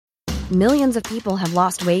Millions of people have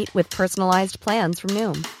lost weight with personalized plans from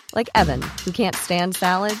Noom. Like Evan, who can't stand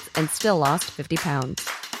salads and still lost 50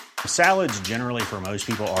 pounds. Salads generally for most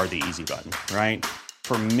people are the easy button, right?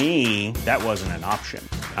 For me, that wasn't an option.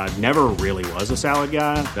 I never really was a salad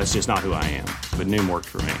guy. That's just not who I am. But Noom worked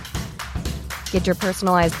for me. Get your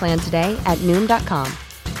personalized plan today at Noom.com.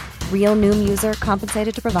 Real Noom user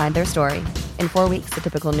compensated to provide their story. In 4 weeks, the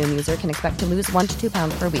typical Noom user can expect to lose 1 to 2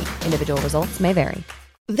 pounds per week. Individual results may vary.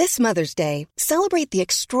 This Mother's Day, celebrate the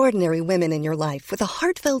extraordinary women in your life with a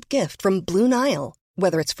heartfelt gift from Blue Nile.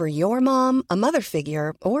 Whether it's for your mom, a mother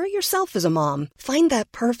figure, or yourself as a mom, find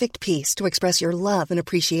that perfect piece to express your love and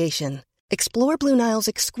appreciation. Explore Blue Nile's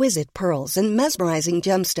exquisite pearls and mesmerizing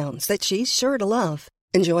gemstones that she's sure to love.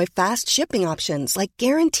 Enjoy fast shipping options like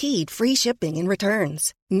guaranteed free shipping and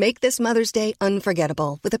returns. Make this Mother's Day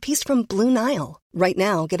unforgettable with a piece from Blue Nile. Right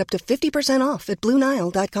now, get up to 50% off at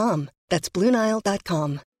BlueNile.com. That's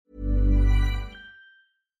BlueNile.com.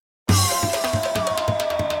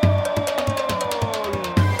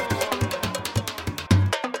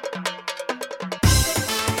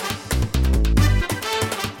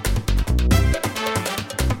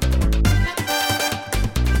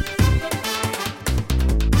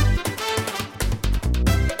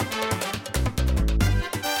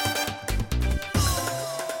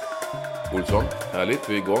 Olsson, härligt,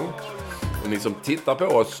 vi är igång. Och ni som tittar på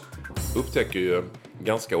oss upptäcker ju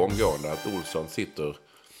ganska omgående att Olsson sitter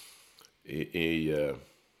i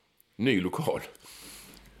ny lokal.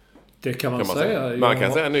 Det kan man säga. Man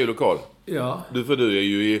kan säga ny lokal. Ja. För du är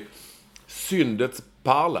ju i Syndets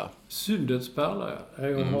Pärla. Syndets Pärla,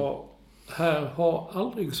 ja. Här har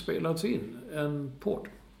aldrig spelats in en podd.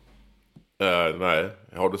 Nej,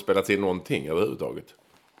 har du spelat in någonting överhuvudtaget?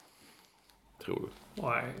 Tror du?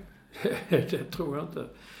 Nej, det tror jag inte.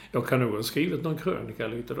 Jag kan nog ha skrivit någon krönika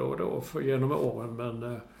lite då och då genom åren, men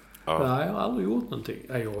nej, jag har aldrig gjort någonting.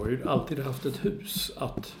 Jag har ju alltid haft ett hus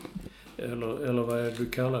eller vad är det du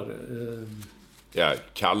kallar det? Ja,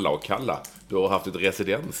 kalla. Du har haft ett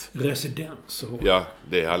residens. Residens. Ja,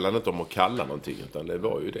 det handlar inte om att kalla någonting, utan det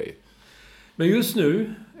var ju det. Men just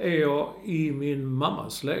nu är jag i min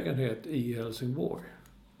mammas lägenhet i Helsingborg.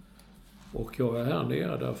 Och jag är här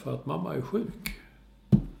nere därför att mamma är sjuk.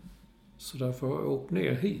 Så därför har jag åkt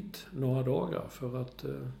ner hit några dagar för att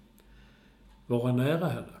vara nära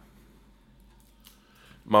henne.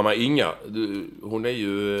 Mamma Inga, hon är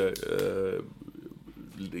ju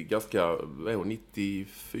ganska, vad är hon,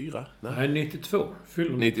 94? Nej, 92.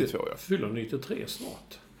 Fyller 92, ja. Fyller 93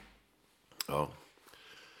 snart. Ja.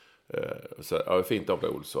 Så, ja, fint av dig,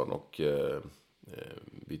 Olsson, och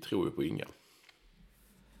vi tror ju på Inga.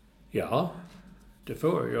 Ja, det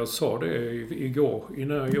får jag. Jag sa det igår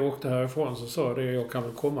innan jag åkte härifrån, så sa jag det, jag kan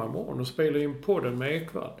väl komma imorgon och spela in podden med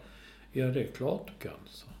Ekvall. Ja, det är klart du kan,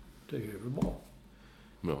 så det är väl bra.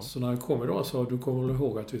 Ja. Så när jag kom idag sa du kommer väl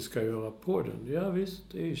ihåg att vi ska göra podden. Ja visst,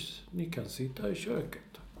 ni kan sitta i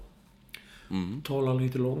köket. Tala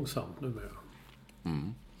lite långsamt numera.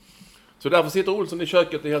 Så därför sitter Olsson i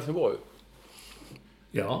köket i Helsingborg.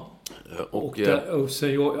 Ja. Och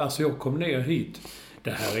sen jag kom ner hit.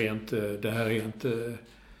 Det här är inte...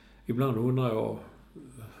 Ibland undrar jag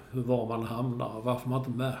var man hamnar, varför man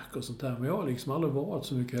inte märker sånt där. Men jag har liksom aldrig varit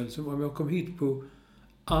så mycket i Helsingborg. Men jag kom hit på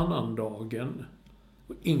annandagen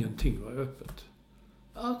och ingenting var öppet.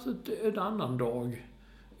 Alltså en annan dag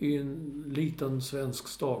i en liten svensk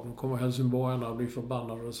stad. Nu kommer helsingborgarna att bli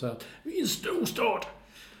förbannade och säga att vi är en stor stad.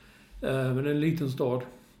 Men en liten stad.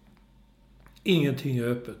 Ingenting är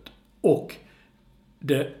öppet. Och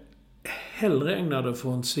det hällregnade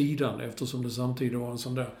från sidan eftersom det samtidigt var en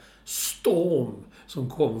sån där storm som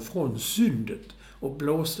kom från Syndet och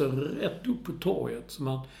blåste rätt upp på torget.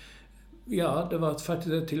 Så det var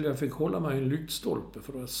faktiskt ett till jag fick hålla mig i en lyktstolpe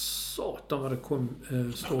för det var satan vad det kom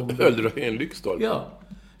storm. Höll du i en lyktstolpe? Ja.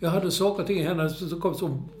 Jag hade saker och ting i händerna så kom så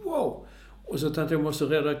wow. Och så tänkte jag måste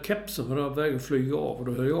rädda kepsen för den var väg att flyga av. Och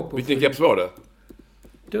då höll jag på. Vilken keps var det?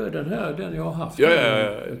 Det är den jag har haft.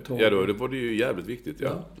 Ja, då det var det ju jävligt viktigt.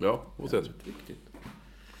 Ja, och sen. Viktigt.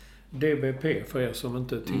 DBP för er som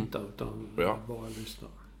inte tittar utan bara lyssnar.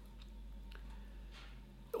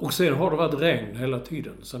 Och sen har det varit regn hela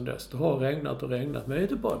tiden sen dess. Det har regnat. Men det är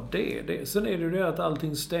inte bara det. Sen är det ju det att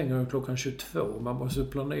allting stänger klockan 22. Man måste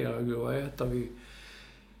planera och gå och äta vid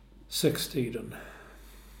 6-tiden.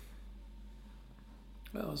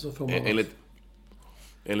 Ja, så får man...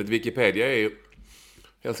 Enligt Wikipedia är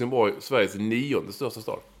Helsingborg Sveriges 9:e största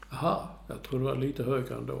stad. Aha, jag tror det var lite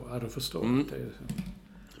högre ändå. Jag hade förstått det.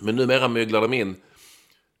 Men numera möglar de in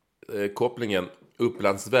kopplingen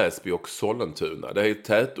Upplands Väsby och Sollentuna. Det är ju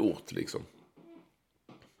tätort liksom.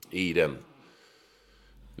 I den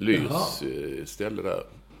Lyrs ställe där.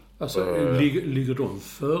 Alltså, ligger de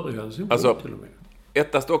före Helsingborg till och med?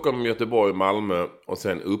 Etta Stockholm, Göteborg, Malmö och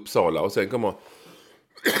sen Uppsala. Och sen kommer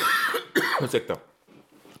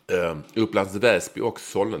Upplands Väsby och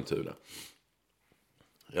Sollentuna.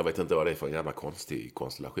 Jag vet inte vad det är för en jävla konstig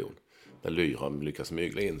konstellation. Där Lyr har lyckats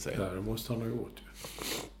mygla in sig. Ja, det måste han ha gjort.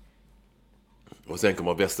 Och sen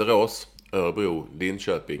kommer Västerås, Örebro,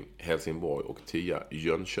 Linköping, Helsingborg och 10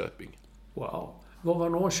 Jönköping. Wow. Vad var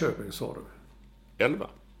Norrköping, sa du? 11.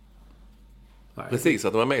 Nej. Precis,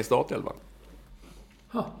 att de var med i startelvan.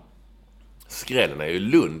 Ha. Skrällen är ju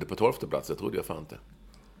Lund på 12:e plats, det trodde jag fan inte.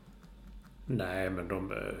 Nej, men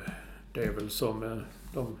det är väl som...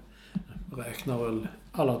 De räknar väl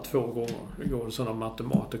alla 2 gånger. Det går sådana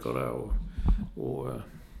matematiker där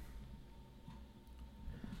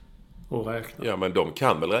och räkna. Ja, men de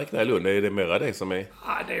kan väl räkna i Lund? Är det mera det som är...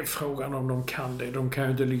 Ja, det är frågan om de kan det. De kan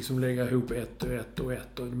ju inte liksom lägga ihop 1 och 1 och 1.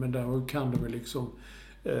 Men däremot kan de ju liksom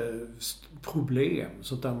problem.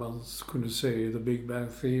 Sånt där man kunde se i The Big Bang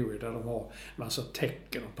Theory. Där de har massa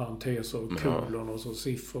tecken och parenteser och kolon och så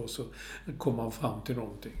siffror. Och så kommer man fram till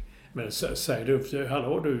någonting. Men säg du,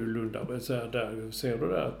 hallå du Lundare, där, ser du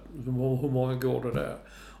där? Hur många går det där?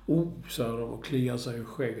 Så här, de kliar sig i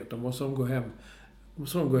skägget. Då måste de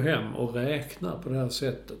gå hem och räkna på det här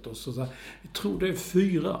sättet. Och så, jag tror det är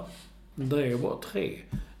 4. Men det är bara 3.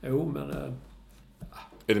 Jo, men...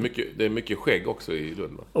 Det är mycket skägg också i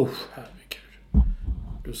Lund, va? Herregud.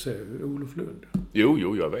 Du ser ju Olof Lund.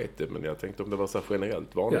 Jo, jag vet det. Men jag tänkte om det var så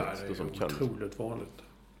generellt vanligt. Ja, det är otroligt vanligt.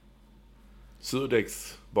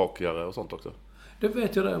 Surdegsbakare och sånt också. Det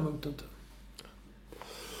vet jag däremot inte.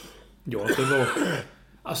 Ja, det var...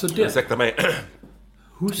 Alltså det... Ursäkta mig.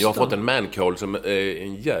 Jag har fått en mancall som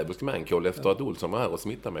en jävligt mancall efter att Olsson var här och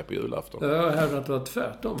smittade mig på julafton. Jag hävdade att det var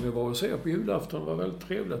tvärtom. Vi var och se på julafton. Det var väldigt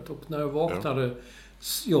trevligt. Och när jag vaknade... Ja.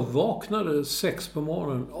 Jag vaknade 6 på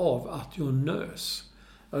morgonen av att jag nös.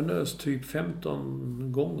 Jag nös typ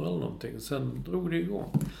 15 gånger eller någonting. Sen drog det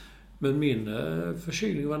igång. Men min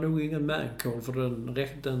förkylning var nog ingen mancall, för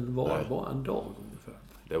den var bara en dag ungefär.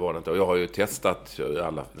 Det var det inte. Och jag har ju testat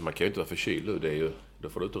alla. Man kan ju inte vara förkyld. Det är ju, då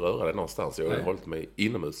får du inte röra dig någonstans. Jag har ju hållit mig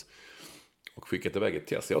inomhus och skickat iväg ett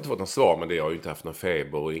test. Jag har inte fått någon svar, men jag har ju inte haft någon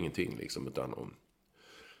feber och ingenting liksom, utan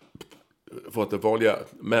fått det vanliga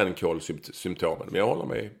mancall-symptomen. Men jag håller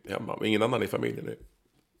mig hemma. Ingen annan i familjen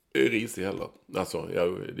är risig heller. Alltså,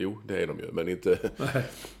 jo, det är de ju. Men inte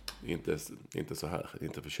så här.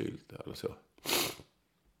 Inte förkyld eller så.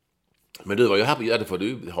 Men du var ju här på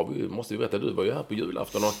måste ju veta, du var ju här på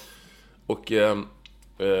julafton och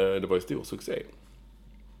det var ju stor succé.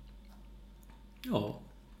 Ja,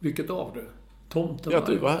 vilket av det? Tomten var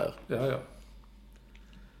du var här. Ja.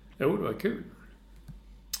 Jo, det var kul.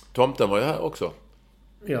 Tomten var ju här också.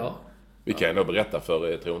 Ja. Vi kan ändå berätta för,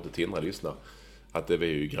 jag tror inte Tindra lyssnar, att det var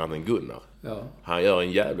ju grannen Gunnar. Ja. Han gör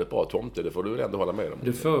en jävligt bra tomte, det får du väl ändå hålla med om.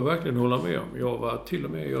 Det får jag verkligen hålla med om.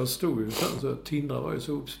 Jag stod ju så Tindra var ju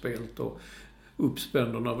så uppspelt och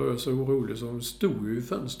uppspänd och nervös och orolig, så hon stod ju i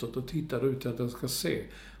fönstret och tittade ut att jag ska se.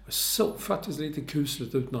 Det såg faktiskt lite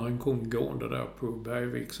kusligt ut när han kom gående där på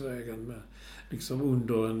Bergviksvägen med liksom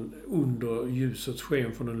under ljusets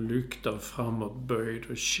sken från en lykta framåtböjd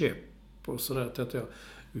och käpp och sådär. Att jag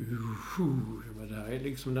men det här är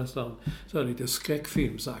liksom nästan så här lite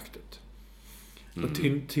skräckfilmsaktigt. Och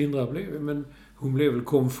Tindra hon blev väl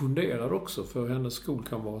konfunderad också, för hennes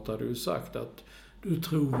skolkamrat hade ju sagt att du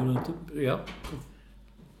tror väl inte... Ja.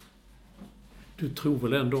 Du tror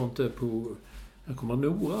väl ändå inte på... Här kommer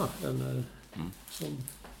Nora, som...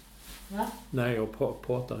 Va? Nej, jag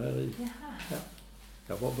pratar här i. Jaha. Ja.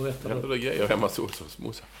 Jag bara berättar. Jag hade grejer hemma hos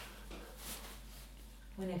morsan.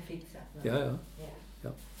 Hon är fixat nu. Ja.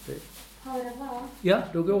 Det. Ha det bra. Ja,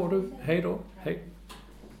 då går du. Hej då. Hej.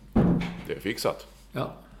 Det är fixat.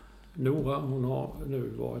 Ja. Nora, hon har nu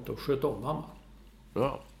varit och skött om mamma.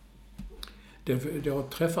 Ja. Jag har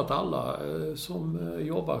träffat alla som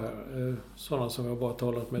jobbar här. Sådana som jag bara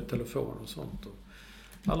talat med telefon och sånt.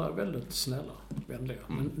 Alla är väldigt snälla, vänliga.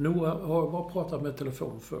 Men Nora har jag bara pratat med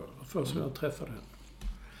telefon först när jag träffade henne.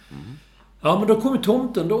 Ja, men då kom ju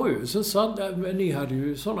tomten då ju. Sen ni hade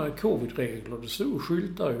ju sådana covid-regler. Det stod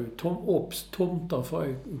skyltar ju. Tomtar får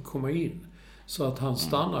jag komma in. Så att han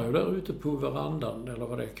stannar ju där ute på verandan, eller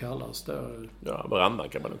vad det kallas där. Ja, verandan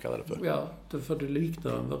kan man nog kalla det för. Ja, för det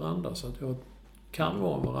liknar en veranda, så att jag kan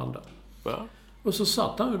vara en veranda. Ja. Och så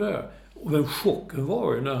satt han ju där. Och den chocken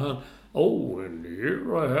var ju när han... Oh, and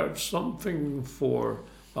here I have something for...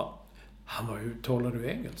 Ja, han talade ju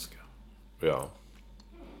engelska. Ja.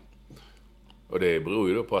 Och det beror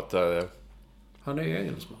ju då på att... Han är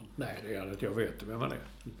engelsman. Nej, det är det. Jag vet vem han är.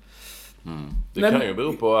 Det kan ju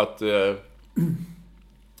bero på att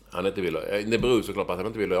han inte ville... Det beror såklart på att han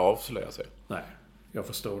inte ville avslöja sig. Nej, jag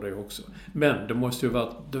förstår det också. Men det måste ju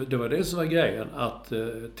vara... Det var det som var grejen, att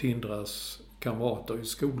Tindras kamrater i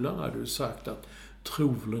skolan hade ju sagt att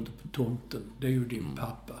tro väl inte på tomten, det är ju din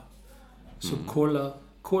pappa. Så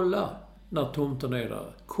kolla när tomten är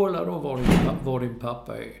där. Kolla då var din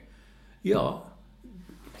pappa är. Ja,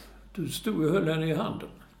 du stod och höll henne i handen.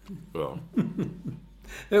 Ja.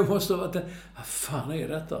 Det måste ha varit det. Vad fan är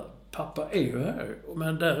detta? Pappa är ju här.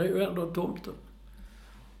 Men där är ju ändå tomten.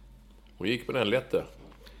 Hon gick på den lätte.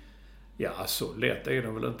 Ja, så lätt är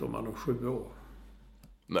det väl inte om man är 7 år.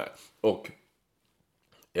 Nej, och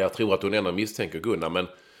jag tror att hon ändå misstänker Gunnar, men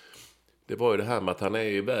det var ju det här med att han är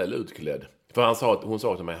ju väl utklädd. För hon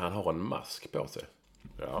sa till mig att han har en mask på sig.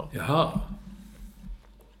 Ja. Jaha.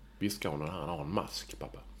 Visst ska han ha en mask,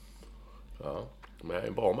 pappa. Ja, men det är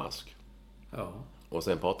en bra mask. Ja. Och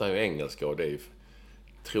sen pratar han ju engelska och det är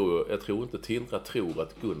jag tror inte Tindra tror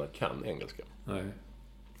att Gunnar kan engelska. Nej.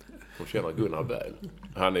 Hon känner Gunnar väl.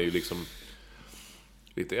 Han är ju liksom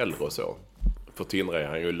lite äldre och så. För Tindra är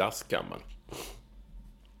han ju lastgammal.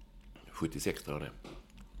 76 tror jag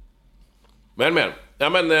det. Men. Ja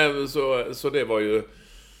men så det var ju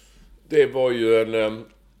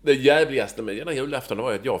det jävligaste med den julafton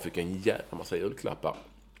var att jag fick en jävla massa julklappar.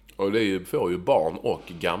 Och det får ju barn och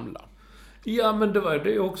gamla. Ja, men det var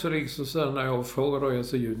det också liksom så när jag frågade och jag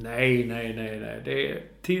sa ju nej. Det är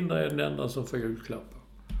Tindra är den enda som får julklappar.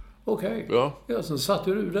 Okej. Ja. Ja, sen satt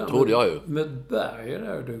ju du där. Trodde jag ju. Med berg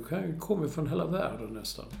där. Du kan ju komma från hela världen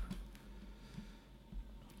nästan.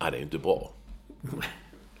 Ja, det är inte bra.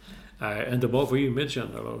 Nej, inte bara för imagen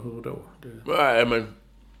eller hur då? Nej, men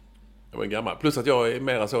jag är gammal. Plus att jag är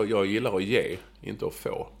mer så, jag gillar att ge, inte att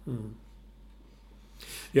få. Mm.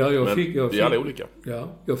 Ja, jag fick vi är alla olika. Ja,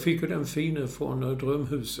 jag fick ju den fina från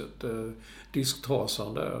Drömhuset.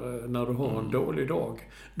 Disktrasan där, när du har en dålig dag.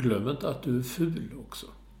 Glöm inte att du är ful också.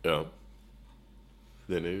 Ja.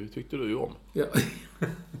 Den tyckte du ju om. Ja.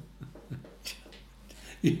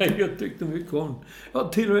 Ja, jag tyckte mycket om den. Jag har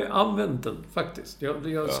till och med använt den faktiskt.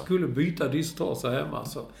 Jag skulle byta disktrasa hemma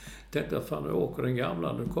så tänkte jag, fan nu åker den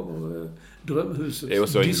gamla. Nu kommer Drömhuset. Det är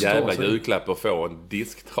också en jävla julklapp att få en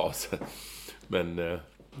disktrasa. Men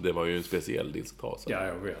det var ju en speciell disktrasa. Ja,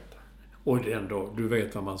 jag vet. Och det ändå, du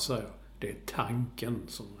vet vad man säger. Det är tanken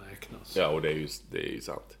som räknas. Ja, och det är ju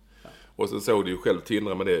sant. Ja. Och så såg du ju själv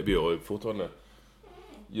Tindra med det. Vi har ju fortfarande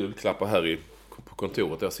julklappar här på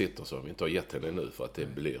kontoret där jag sitter så vi inte har gett henne nu för att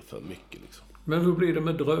det blir för mycket liksom. Men hur blir det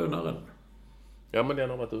med drönaren? Ja, men den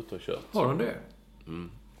har varit ute och kört. Har den det?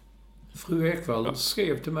 Mm. Fru Ekvall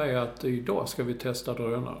skrev till mig att idag ska vi testa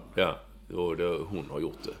drönaren. Ja, och hon har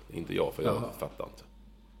gjort det. Inte jag, för jag fattar inte.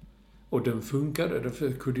 Och den funkade?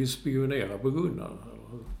 Den kunde spionera på Gunnar?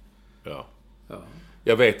 Ja. Ja.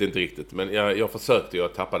 Jag vet inte riktigt, men jag försökte.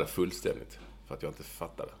 Jag tappade fullständigt. För att jag inte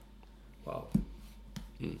fattade. Wow.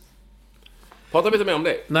 Mm. Pratar vi inte mer om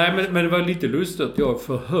det? Nej, men det var lite lustigt. Jag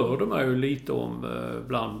förhörde mig ju lite om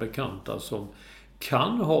bland bekanta som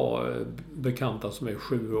kan ha bekanta som är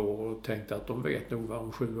 7 år och tänkte att de vet nog vad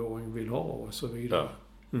en 7-åring vill ha och så vidare.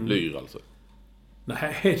 Ja. Lyr alltså?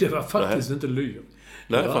 Nej, det var faktiskt inte lyr.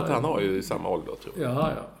 Nej, för att han har ju samma ålder, tror jag.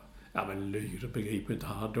 Ja. Ja, men lyr begriper inte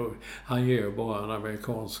han. Han ger ju bara en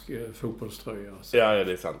amerikansk fotbollströja. Så. Ja,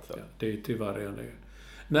 det är sant. Ja. Ja, det är tyvärr det är.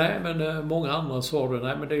 Nej, men många andra sa det.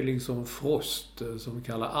 Nej, men det är liksom Frost som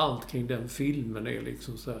kallar allt kring den filmen är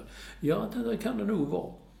liksom så här. Ja, det kan det nog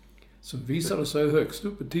vara. Så visade sig högst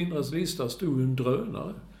upp på Tindras lista stod en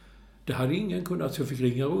drönare. Det hade ingen kunnat. Så jag fick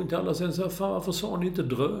ringa runt till alla sen så här, fan varför sa ni inte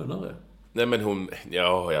drönare? Nej, men hon...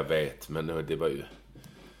 Ja, jag vet. Men det var ju...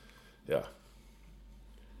 Ja.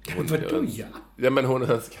 Vadå ja? Ja, men hon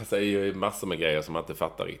önskar sig ju massor med grejer som man inte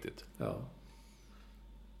fattar riktigt. Ja.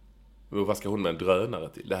 Men vad ska hon med en drönare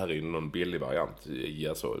till? Det här är ju någon billig variant.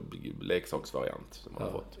 Alltså leksaksvariant som man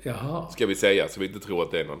har fått. Jaha. Ska vi säga, så vi inte tror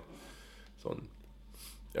att det är någon sån...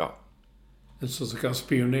 Ja. En sån som kan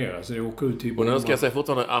spionera så det åker ut till... Hon önskar sig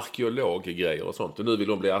fortfarande arkeologgrejer och sånt. Och nu vill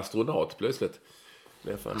hon bli astronaut plötsligt.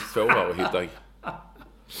 Det är fan svårare att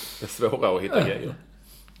hitta grejer.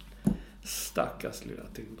 Stackars lilla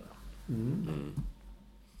Tindra.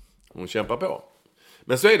 Hon kämpar på.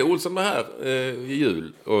 Men så är det Olsson var här i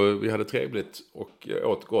jul. Och vi hade trevligt och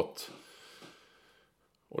åt gott.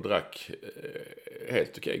 Och drack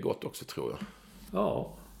helt okej gott också, tror jag.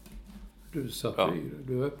 Ja. Du satt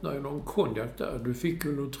du öppnade ju någon konjak där. Du fick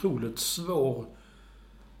en otroligt svår...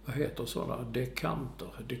 Vad heter sådana? Decanter.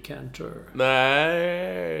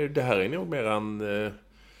 Nej, det här är nog mer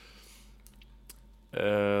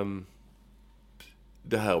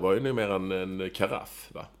det här var ju nog mer en karaff,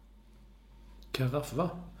 va? Karaff, va?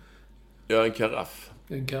 Ja, en karaff.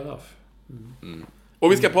 En karaff.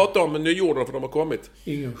 Och vi ska prata om New Jordan för de har kommit.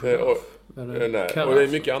 Ingen karaff. Nej, och det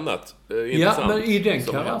är mycket annat intressant. Ja, men i den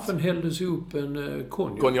karaffen hälldes upp en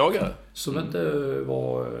konjak. Konjagare? Som inte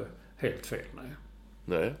var helt fel, nej.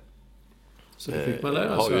 Nej. Så det fick man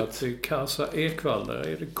lära sig att i Casa Ekvall där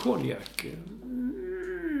är det konjak.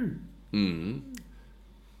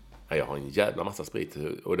 Ja, jag har en jävla massa sprit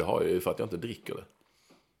och det har jag ju för att jag inte dricker det.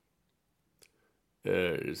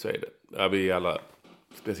 Så är det. Ja, vi är alla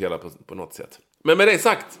speciella på något sätt. Men med det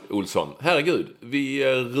sagt, Olsson, herregud, vi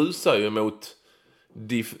rusar ju mot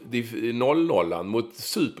DIF 00 mot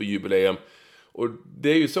superjubileum. Och det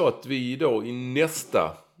är ju så att vi då i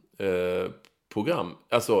nästa program,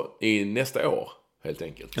 alltså i nästa år helt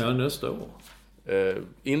enkelt. Ja, nästa år.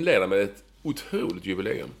 Inleda med ett otroligt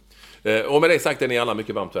jubileum. Och med det sagt är ni alla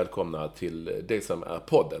mycket varmt välkomna till det som är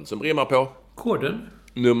podden som rimmar på Koden?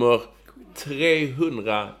 nummer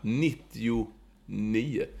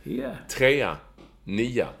 399. Yeah.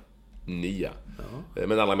 399.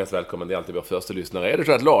 Men allra mest välkommen, det är alltid vår första lyssnare,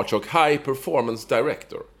 Edward Larch och High Performance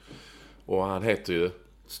Director. Och han heter ju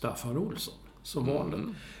Staffan Olsson, som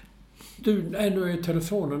vanligt. Du, nu är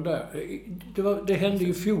telefonen där. Det hände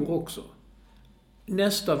ju fjol också.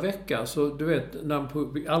 Nästa vecka, så du vet, när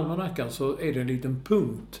på almanackan så är det en liten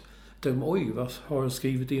punkt. Oj, vad har jag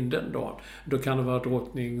skrivit in den dagen? Då kan det vara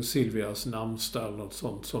drottning Silvias namnsdag eller något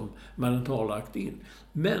sånt som man inte har lagt in.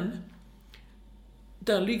 Men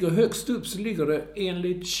där ligger högst upp så ligger det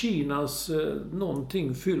enligt Kinas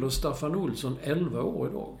någonting fyller Staffan Olsson 11 år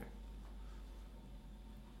idag.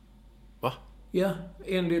 Va? Ja,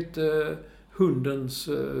 enligt hundens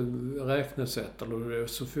räknesätt eller det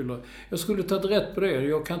så fyller... Jag skulle ta rätt på det.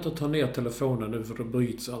 Jag kan inte ta ner telefonen nu för då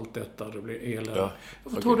bryts allt detta. Det blir elände. Ja,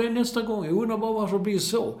 jag får ta det nästa gång. Jag undrar bara varför det blir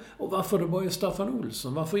så. Och varför det bara är Staffan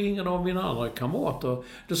Olsson. Varför ingen av mina andra kamrater.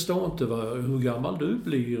 Det står inte hur gammal du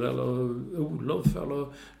blir eller Olof eller...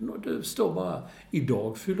 Det står bara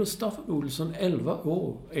idag fyller Staffan Olsson 11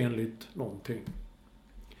 år enligt någonting.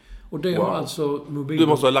 Och det har alltså mobilen... Du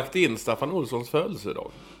måste ha lagt in Staffan Olssons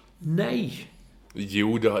födelsedag. Nej.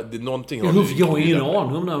 Jo, det någonting har du... Jag har ingen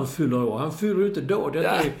aning om när han fyller år. Han fyller inte då.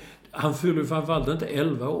 Han fyller framförallt inte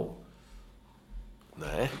 11 år.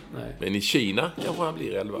 Nej. Men i Kina kanske han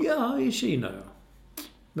blir 11. Ja, i Kina, ja.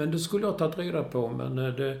 Men det skulle jag tagit reda på.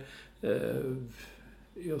 Men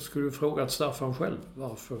jag skulle frågat Staffan själv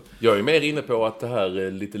varför. Jag är mer inne på att det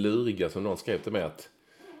här lite luriga som någon skrev till mig att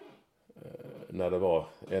när det var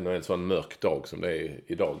en sån mörk dag som det är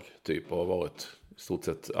idag typ och har varit i stort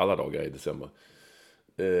sett alla dagar i december.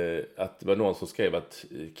 Att det var någon som skrev att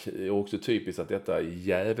det är också typiskt att detta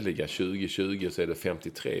jävliga 2020 så är det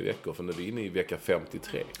 53 veckor för nu är vi inne i vecka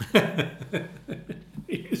 53.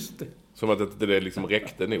 Just det. Som att det liksom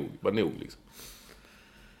räckte nog, var nog liksom.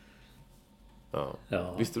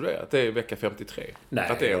 Ja. Visste du det? Att det är vecka 53? Nej,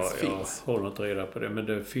 att det jag finns. håller inte reda på det, men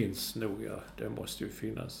det finns nog, ja. Det måste ju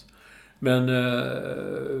finnas. Men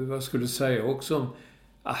vad skulle du säga också om...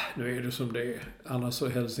 nu är det som det är. Annars är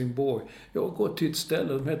Helsingborg. Jag har gått till ett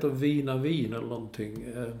ställe som heter Vina Vin eller någonting.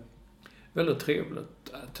 Väldigt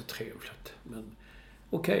trevligt. Inte trevligt, men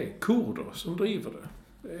okej. Kurder som driver det.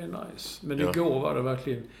 Det är nice. Men igår var det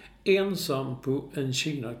verkligen ensam på en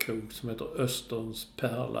Kina-krog som heter Österns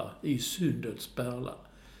Pärla. I Sundets Pärla.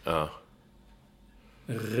 Ja.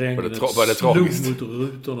 Regnet slog mot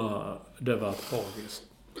rutorna. Det var tragiskt.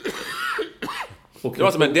 Och det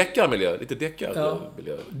var som en deckarmiljö, lite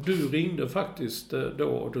deckarmiljö. Du ringde faktiskt då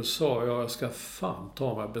och då sa jag ska fan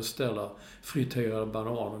ta mig beställa friterad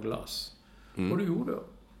banan och glass. Och det gjorde jag.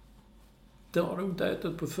 Det har du inte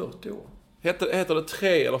ätit på 40 år. Heter det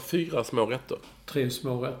 3 eller 4 små rätter? 3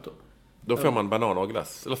 små rätter. Då får man banan och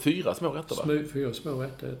glass. Eller 4 små rätter, va? 4 små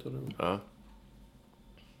rätter heter det. Ja.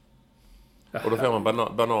 Och då får man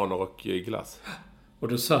bananer och glass. Och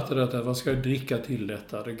då satt det där, vad ska jag dricka till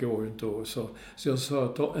detta? Det går ju inte. Så jag sa,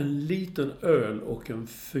 ta en liten öl och en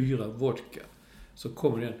 4 vodka. Så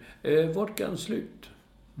kommer det en, vodkan slut.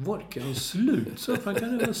 Vodkan slut? Så fan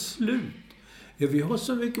kan det vara slut? Ja, vi har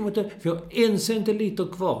så mycket mot det. Vi har 1 centiliter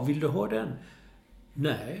kvar. Vill du ha den?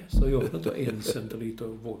 Nej, så jag vill inte ha 1 centiliter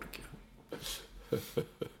vodka.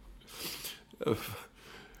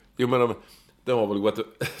 Jo, men de har väl gått...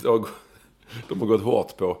 De har gått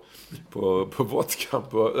hårt på vodkan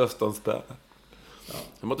på Österns Pärla. Ja.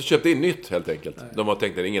 De har inte köpt in nytt helt enkelt. Nej. De har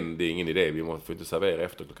tänkt att det är ingen idé. Vi får inte servera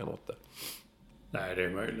efter klockan 8. Nej, det är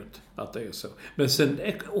möjligt att det är så. Men sen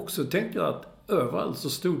också tänkte jag att överallt så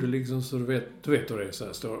stod det liksom så du vet hur det är så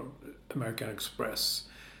här står American Express.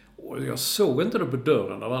 Och jag såg inte det på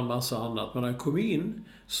dörren, det var en massa annat. Men när jag kom in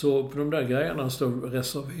så på de där grejerna stod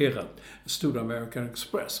reserverat. Stod American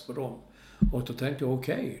Express på dem. Och då tänkte jag,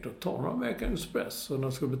 okej, då tar jag American Express. Och när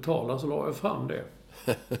jag skulle betala så la jag fram det.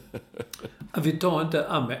 Vi tar inte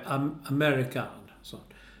American. Så.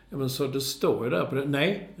 Ja, men så det står ju där på den.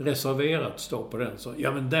 Nej, reserverat står på den. Så.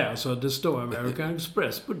 Ja, men där så det står American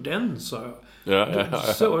Express på den, så jag. Ja.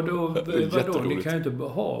 Så då, vadå, ni kan ju inte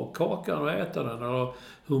ha kakan och äta den, eller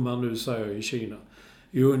hur man nu säger i Kina.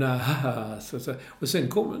 Jo, nej, så. Och sen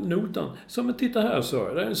kommer notan. Så men titta här,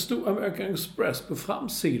 så det är en stor American Express på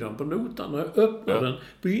framsidan på notan. När jag öppnar den,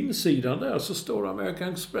 på insidan där så står det American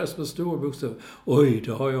Express med stora bokstäver. Oj,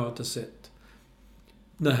 det har jag inte sett.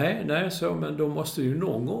 Nej, så, men då måste ju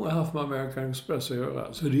någon gång ha haft med American Express att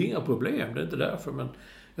göra. Så det är inga problem, det är inte därför, men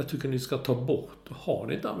jag tycker ni ska ta bort. Har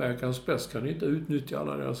ni inte American Express kan ni inte utnyttja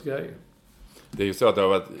alla deras grejer. Det är ju så att det har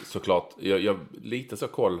varit såklart, jag lite så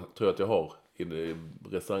koll tror jag att jag har i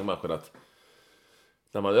restaurangmarknaden, att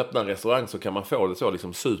när man öppnar en restaurang så kan man få det så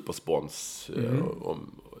liksom superspons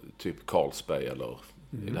om typ Carlsberg eller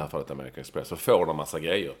i det här fallet American Express, så får de massa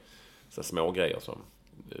grejer, så små grejer som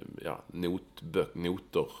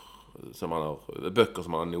noter som man har, böcker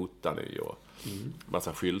som man har notan i och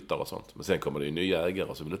massa skyltar och sånt. Men sen kommer det ju nya ägare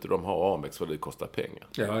och så vill inte de ha Amex för det kostar pengar.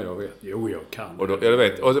 Ja, jag vet. Jo, jag kan. Och då, jag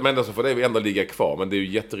vet. Och, men då så får det ändå ligga kvar. Men det är ju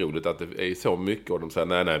jätteroligt att det är så mycket och de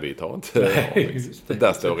säger nej, vi tar inte Amex.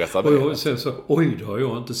 Där står reserverat. Och sen så, oj, det har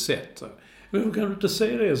jag inte sett. Men hur kan du inte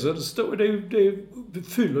säga det? Så det står, det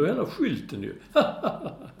fyller hela skylten ju.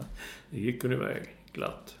 Det gick hon iväg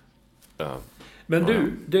glatt. Ja. Men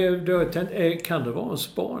du, kan det vara en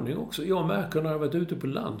spaning också? Jag märker när jag har varit ute på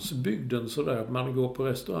landsbygden sådär, att man går på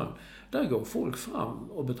restaurang. Där går folk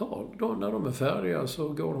fram och betalar. Då, när de är färdiga så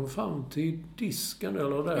går de fram till disken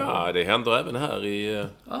eller där. Ja, det händer även här i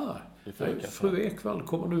fru Ekvall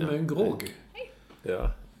kommer nu med en grogg.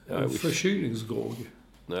 Ja. En förkylningsgrogg.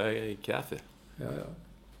 Nej, kaffe. Ja.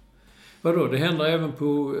 Vadå, det händer även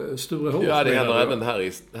på Sturehof? Ja, det händer även här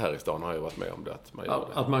i stan, har jag varit med om det. Att man gör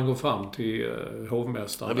det. Att man går fram till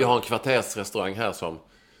hovmästaren? Ja, vi har en kvartersrestaurang här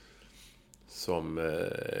som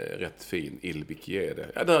rätt fin. Il Bicchiere.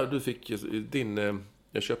 Ja, där du fick din...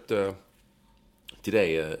 jag köpte till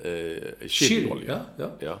dig chiliolja.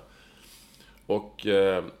 Ja. Och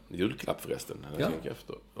julklapp förresten.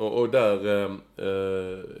 Efter. Och där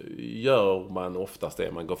gör man oftast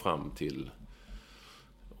det. Man går fram till...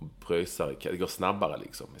 pröjsare, det går snabbare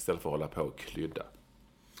liksom, istället för att hålla på och klydda.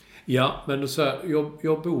 Ja, men så här,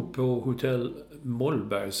 jag bor på hotell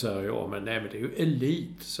Mollberg, säger jag, men nej, men det är ju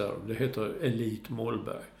Elit, så det heter Elit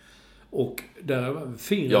Mollberg. Och där var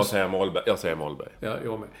fin Jag säger Mollberg. Ja,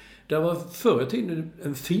 jag med. Där var förr i tiden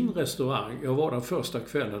en fin restaurang. Jag var där första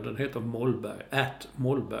kvällen, den heter Mollberg.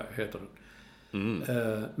 Mollberg heter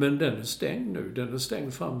den. Men den är stängd nu. Den är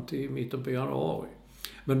stängd fram till mitten på januari.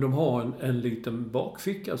 Men de har en liten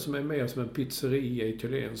bakficka som är mer som en pizzeria i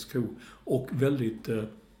italiensk ko. Och väldigt...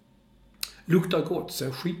 luktar gott,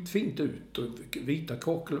 ser skitfint ut. Och vita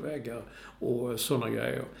kakelväggar och såna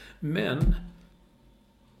grejer. Men...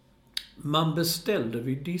 man beställde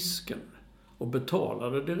vid disken. Och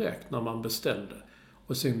betalade direkt när man beställde.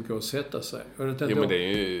 Och sen gå och sätta sig. Och men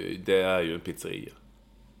det är ju en pizzeria.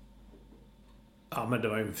 Ja, men det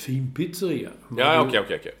var ju en fin pizzeria. Ja,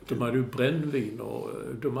 okej. De hade ju brännvin och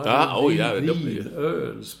de hade vin,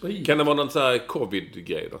 öl, sprit. Kan det vara någon sån här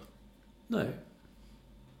covid-grej då? Nej.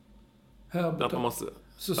 Att man måste...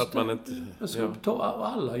 att man inte...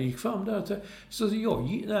 alla gick fram där. Så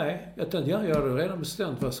jag tänkte, jag hade redan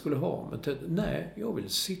bestämt vad jag skulle ha. Men tänkte, nej, jag vill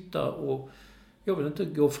sitta och... jag vill inte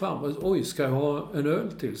gå fram och... oj, ska jag ha en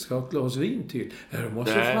öl till? Ska jag ha ett glas vin till? Jag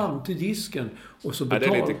måste fram till disken och så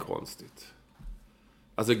betala. Nej, det är lite konstigt.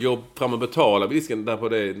 Alltså gå fram och betala vid disken där på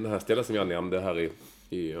den här stället som jag nämnde här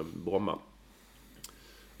i Bromma.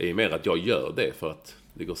 Det är ju mer att jag gör det för att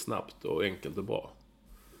det går snabbt och enkelt och bra.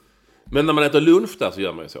 Men när man äter lunch där så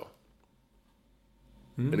gör man ju så.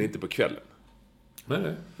 Men inte på kvällen.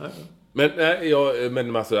 Nej.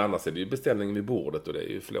 Men alltså, annars är det ju beställningen vid bordet och det är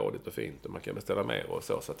ju flådigt och fint och man kan beställa mer och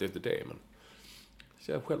så att det är inte det. Men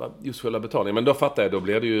själva betalningen. Men då fattar jag, då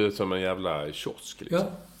blir det ju som en jävla kiosk liksom.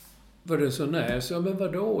 Ja. Var det så? Nej, så men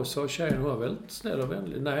vadå? Sa tjejen, var väldigt snäll och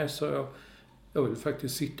vänlig. Nej, så jag vill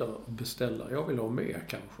faktiskt sitta och beställa. Jag vill ha mer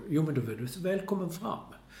kanske. Jo, men då är du välkommen fram.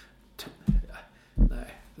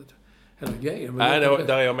 Nej. Hela grejen. Nej,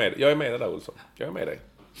 där är jag med. Jag är med där, Olsson. Jag är med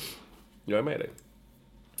dig.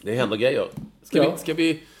 Det händer grejer. Ska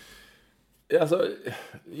vi... Alltså,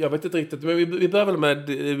 jag vet inte riktigt. Men vi börjar väl med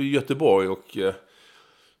Göteborg och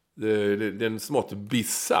den smått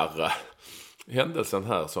bizarra händelsen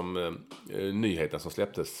här som nyheten som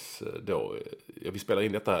släpptes då. Vi spelar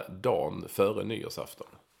in detta dagen före nyårsafton.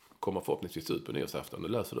 Kommer förhoppningsvis ut på nyårsafton. Det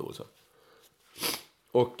löser du också.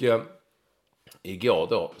 Och igår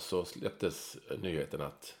då så släpptes nyheten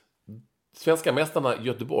att svenska mästarna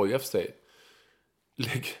Göteborg FC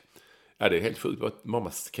det är helt sjukt.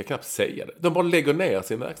 Mamma kan knappt säga det. De bara lägger ner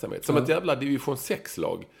sin verksamhet. Som ett jävla division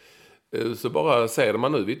 6-lag. Så bara säger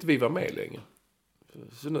man nu, vi var med länge.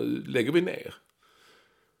 Så nu lägger vi ner.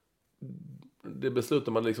 Det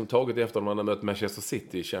beslutar man liksom tagit efter att man har mött Manchester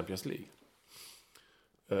City i Champions League.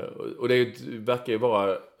 Och det verkar ju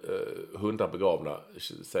vara hundar begravna,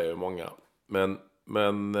 säger många.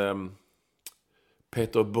 Men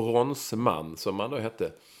Peter Bronsman, som han då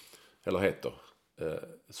heter,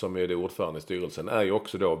 som är det ordförande i styrelsen, är ju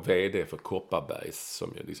också då vd för Kopparbergs,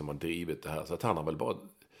 som ju liksom har drivit det här. Så att han har väl bara,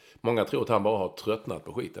 många tror att han bara har tröttnat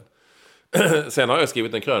på skiten. Sen har jag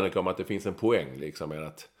skrivit en krönika om att det finns en poäng liksom med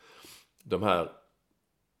att de här,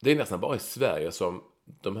 det är nästan bara i Sverige som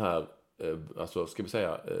de här, alltså ska vi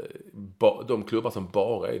säga, de klubbar som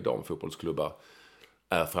bara är de fotbollsklubbar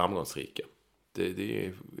är framgångsrika.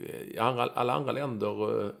 I alla andra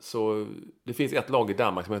länder så det finns ett lag i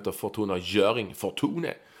Danmark som heter Fortuna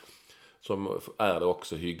Fortune som är det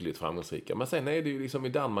också hyggligt framgångsrika. Men sen är det ju liksom i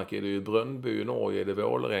Danmark är det ju Brøndby, i Norge är det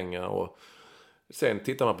Vålerenga och sen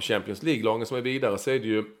tittar man på Champions League-lagen som är vidare så är det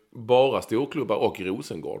ju bara storklubbar och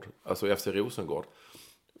Rosengård, alltså FC Rosengård.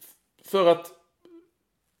 För att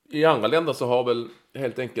i andra länder så har väl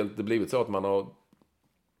helt enkelt det blivit så att man har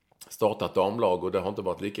startat damlag och det har inte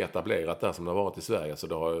varit lika etablerat där som det har varit i Sverige. Så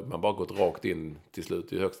då har man bara gått rakt in till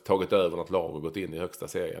slut, tagit över något lag och gått in i högsta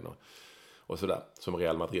serien och sådär. Som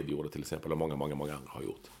Real Madrid gjorde till exempel och många andra har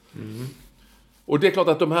gjort. Mm. Och det är klart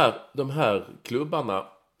att de här klubbarna,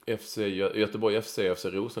 Göteborg FC, FC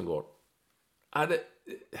Rosengård,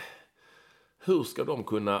 hur ska de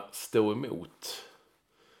kunna stå emot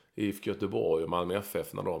IFK Göteborg och Malmö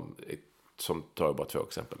FF när de, som tar jag bara 2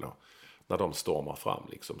 exempel då, när de stormar fram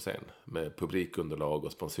liksom sen med publikunderlag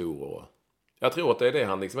och sponsorer. Jag tror att det är det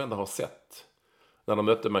han liksom ändå har sett när de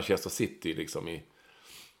mötte Manchester City liksom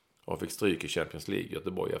och fick stryk i Champions League,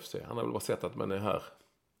 Göteborg FC. Han har väl bara sett att man är här.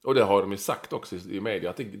 Och det har de ju sagt också i media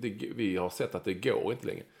att vi har sett att det går inte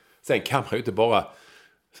längre. Sen kan man ju inte bara,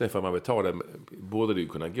 sen får man väl ta det, borde det ju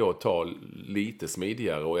kunna gå och ta lite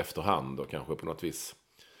smidigare och efterhand och kanske på något vis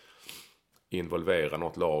involvera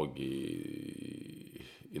något lag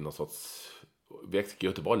i någon sorts växt. Det är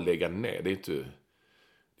inte bara lägga ner. Det är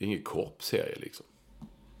ingen korpserie liksom.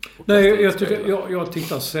 Nej, jag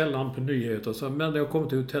tittar sällan på nyheter. Så, men jag kom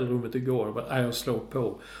till hotellrummet igår och jag slog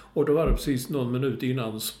på. Och då var det precis någon minut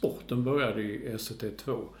innan sporten började i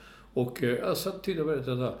ST2. Och jag satt till och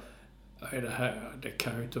med det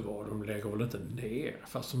kan ju inte vara, de lägger väl inte ner.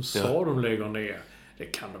 Fast de sa de lägger ner. Det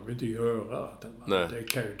kan de ju inte göra. Det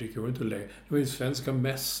kan ju inte lägga. De är ju svenska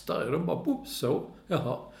mästare. De bara så.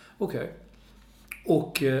 Jaha, okej.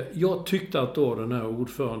 Och jag tyckte att då den här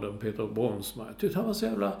ordföranden Peter Bronsman, jag tyckte han var så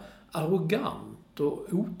jävla arrogant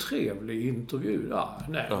och otrevlig intervju.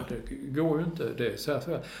 Det går ju inte.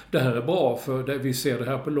 Det här är bra för det, vi ser det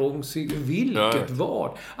här på lång sikt. Vilket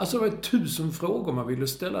vad? Alltså det var 1000 frågor man ville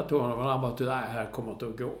ställa till honom. Och han bara, nej, här kommer inte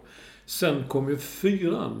att gå. Sen kom ju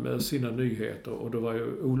 4 med sina nyheter och då var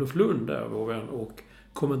ju Olof Lund där, vår vän, och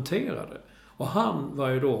kommenterade. Och han var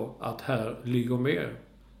ju då att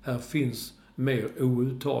här finns mer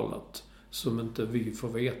outtalat som inte vi får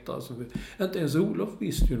veta. Inte ens Olof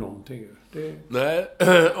visste ju någonting. Nej,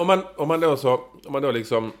 om man då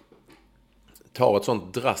liksom tar ett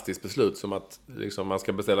sånt drastiskt beslut som att liksom man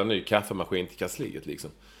ska beställa en ny kaffemaskin till kansliet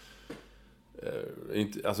liksom.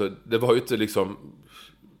 Alltså det var ju inte liksom,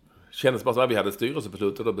 kändes bara som att vi hade ett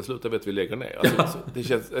styrelsebeslut och då beslutade vi att vi lägger ner. Alltså,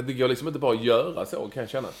 det går liksom inte bara att göra så, kan jag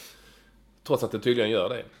känna. Trots att det tydligen gör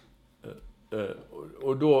det.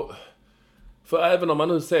 Och då, för även om man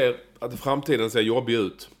nu ser att framtiden ser jobbig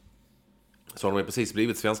ut, så har de precis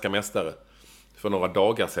blivit svenska mästare för några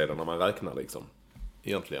dagar sedan när man räknar liksom.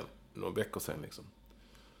 Egentligen, några veckor sedan liksom.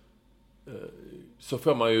 Så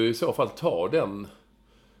får man ju i så fall ta den,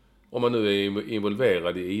 om man nu är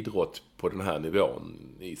involverad i idrott på den här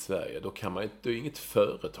nivån i Sverige, då kan man inte, det är inget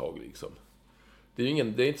företag liksom. Det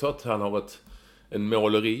är inte så att han har en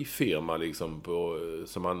målerifirma liksom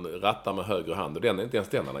som man rattar med höger hand, och den är inte ens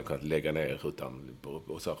den han har kunnat lägga ner utan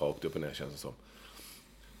och så rakt upp och ner, känns det som.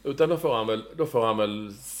 Utan då får han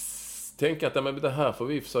väl tänka att men det här får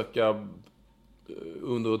vi försöka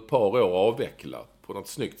under ett par år avveckla på något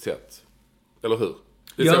snyggt sätt. Eller hur?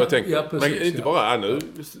 Det är så jag tänker. Ja, precis, men inte bara,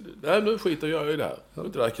 nu skiter jag i det här. Det är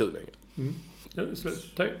inte det här kul längre. Ja, det är slut.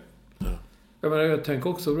 Tack. Jag tänker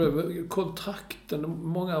också på kontrakten.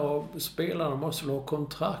 Många av spelarna måste ha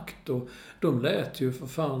kontrakt. Och de lät ju för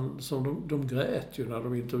fan som de grät ju när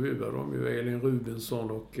de intervjuade dem. Ju Elin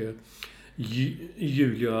Rubensson och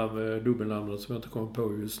Julia med dubbelnamnet som jag inte kommer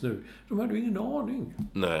på just nu. De hade ju ingen aning.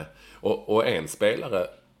 Nej. Och en spelare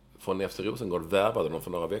från FC Rosengård värvade dem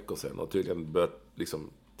för några veckor sedan och tydligen börjat liksom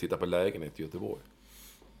titta på lägenhet i Göteborg.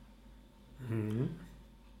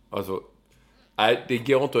 Alltså, nej, det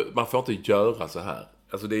går inte, man får inte göra så här.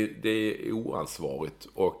 Alltså det är oansvarigt.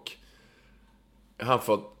 Och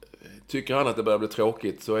tycker han att det börjar bli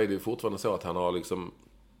tråkigt, så är det ju fortfarande så att han har liksom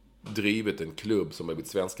drivit en klubb som är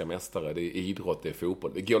blivit svenska mästare. Det är idrott, det är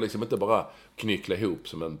fotboll. Det går liksom inte bara knyckla ihop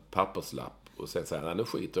som en papperslapp och sen säga, nej, nu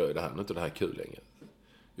skiter jag i det här, nu är inte det här kul längre.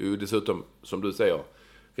 Det är ju dessutom, som du säger,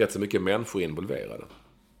 rätt så mycket människor involverade.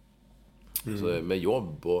 Så med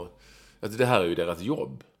jobb och... Alltså det här är ju deras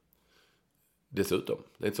jobb. Dessutom.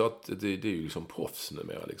 Det är inte så att det är ju liksom proffs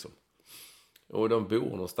numera liksom. Och de bor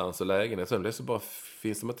någonstans och lägenhet. Sen det så bara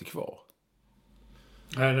finns de inte kvar.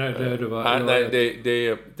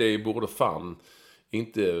 Det borde fan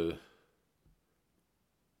inte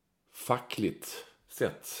fackligt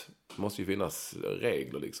sett. Det måste ju finnas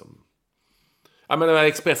regler liksom. Ja, men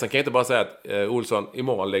Expressen kan inte bara säga att Olsson,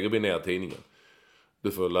 imorgon lägger vi ner tidningen.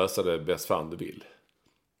 Du får lösa det bäst fan du vill.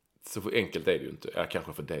 Så enkelt är det ju inte. Ja,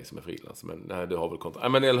 kanske för dig som är frilans. Men nej, du har väl kontrakt. Ja,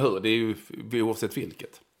 men eller hur? Det är ju oavsett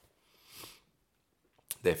vilket.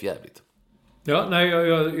 Det är förjävligt. Ja, nej,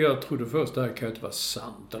 jag trodde först det här kan inte vara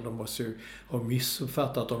sant. De måste ju ha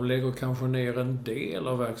missuppfattat. De lägger kanske ner en del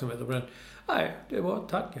av verksamheten. Men nej, det var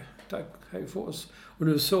tack, hej för oss. Och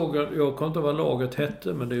nu såg jag kan inte vad laget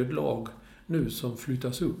hette, men det är ju ett lag nu som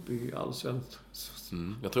flyttas upp i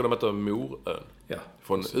Allsvenskan. Jag tror de heter Morön. Ja.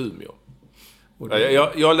 Från Umeå.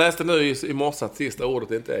 Jag läste nu i morse att sista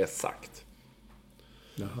ordet inte är sagt.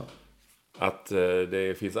 Jaha. Att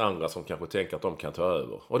det finns andra som kanske tänker att de kan ta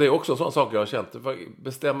över. Och det är också en sån sak jag har känt.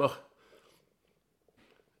 Bestämmer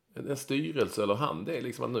en styrelse eller han, det är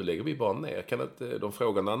liksom att nu lägger vi bara ner. Kan inte de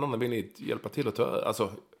fråga någon annan, vill ni hjälpa till att ta över?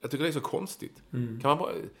 Alltså, jag tycker det är så konstigt. Kan man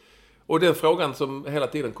bara... Och den frågan som hela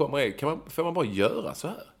tiden kommer är, får man bara göra så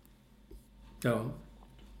här? Ja.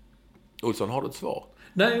 Olsson, har du ett svar?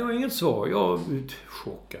 Nej, jag har inget svar. Jag är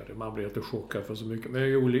chockad. Man blir inte chockad för så mycket.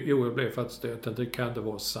 Men jag blev faktiskt det. Det kan inte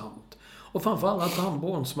vara sant. Och framförallt att han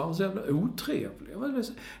Bronsman var så jävla otrevlig.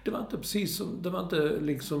 Det var inte precis som... Det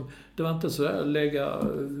var inte så där lägga...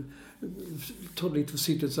 Ta lite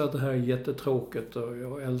försiktigt så att det här är jättetråkigt och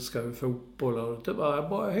jag älskar fotboll. Det var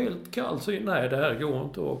bara helt kallt. Så nej, det här går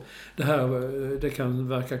inte. Och det kan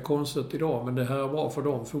verka konstigt idag, men det här är bra för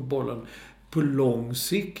dem, fotbollen. På lång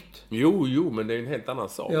sikt. Jo, men det är en helt annan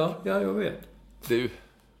sak. Ja, jag vet. Det är ju...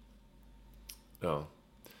 Ja.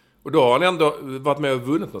 Och då har han ändå varit med och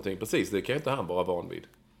vunnit någonting. Precis, det kan inte han bara van vid.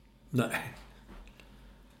 Nej.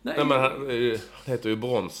 Nej, men han heter ju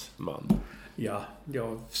Bronsman. Ja,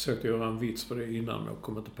 jag försökte göra en vits på det innan och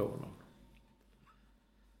kom inte på någon.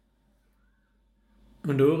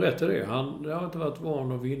 Men du har rätt i det. Han har inte varit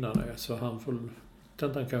van att vinna det, så han får...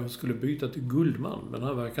 Han kanske skulle byta till Guldman, men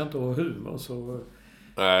han verkar inte ha humor, så...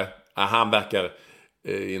 Nej, han verkar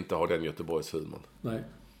inte ha den Göteborgs humor. Nej.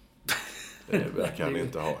 Det verkar han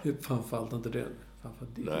inte ha. Framförallt inte den.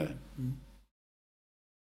 Nej.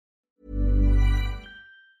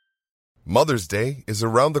 Mother's Day is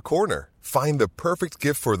around the corner. Find the perfect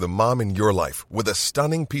gift for the mom in your life with a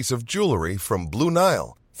stunning piece of jewelry from Blue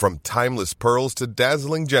Nile. From timeless pearls to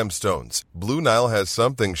dazzling gemstones, Blue Nile has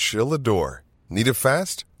something she'll adore. Need it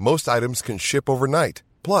fast? Most items can ship overnight.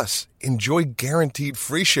 Plus, enjoy guaranteed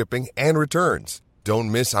free shipping and returns.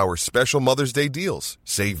 Don't miss our special Mother's Day deals.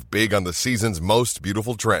 Save big on the season's most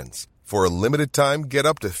beautiful trends. For a limited time, get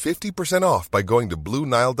up to 50% off by going to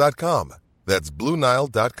BlueNile.com. That's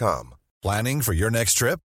BlueNile.com. Planning for your next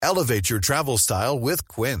trip? Elevate your travel style with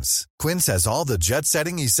Quince. Quince has all the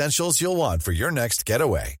jet-setting essentials you'll want for your next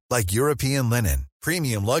getaway, like European linen,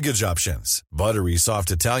 premium luggage options, buttery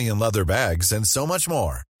soft Italian leather bags, and so much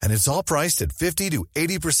more. And it's all priced at 50 to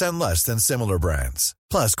 80% less than similar brands.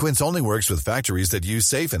 Plus, Quince only works with factories that use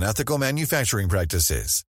safe and ethical manufacturing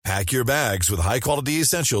practices. Pack your bags with high-quality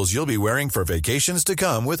essentials you'll be wearing for vacations to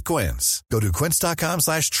come with Quince. Go to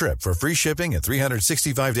quince.com/trip for free shipping and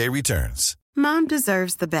 365-day returns. Mom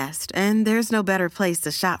deserves the best, and there's no better place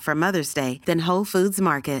to shop for Mother's Day than Whole Foods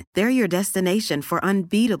Market. They're your destination for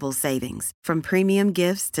unbeatable savings, from premium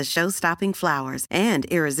gifts to show-stopping flowers and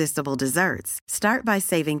irresistible desserts. Start by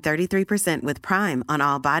saving 33% with Prime on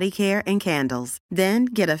all body care and candles.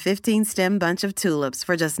 Then get a 15-stem bunch of tulips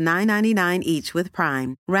for just $9.99 each with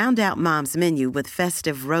Prime. Round out Mom's menu with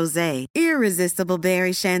festive rosé, irresistible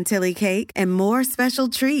berry chantilly cake, and more special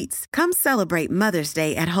treats. Come celebrate Mother's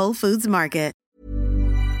Day at Whole Foods Market.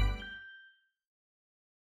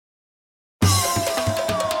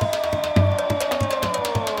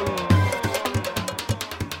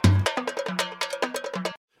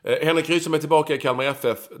 Henrik Rydström är tillbaka i Kalmar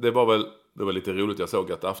FF. Det var lite roligt. Jag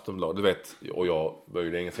såg att Aftonbladet, du vet, och jag var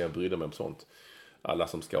ju länge sedan jag brydde mig om sånt. Alla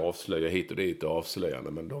som ska avslöja hit och dit och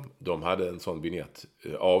avslöjande, men de hade en sån vignett.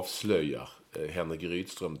 Avslöjar. Henrik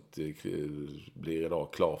Rydström blir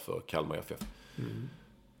idag klar för Kalmar FF.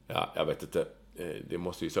 Ja, jag vet inte. Det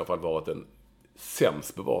måste ju i så fall vara den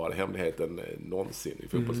sämst bevarade hemligheten någonsin i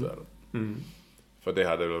fotbollsvärlden. För det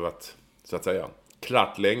hade väl varit, så att säga,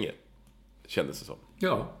 klart länge, kändes det som.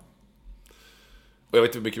 Ja. Och jag vet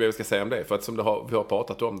inte hur mycket vi ska säga om det. För att som vi har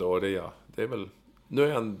pratat om det, och det är väl, nu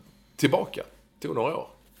är han tillbaka till några år.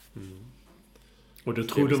 Och det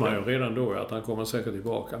trodde man ju redan då, att han kommer säkert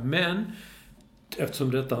tillbaka. Men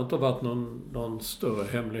eftersom detta inte har varit någon större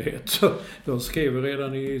hemlighet, så de skrev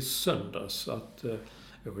redan i söndags att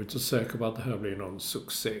jag är inte så säker på att det här blir någon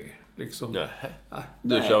succé. Liksom.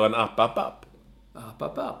 Du kör en app. App,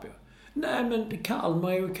 ja. Nej, men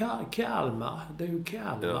Kalmar är ju Kalmar. Det är ju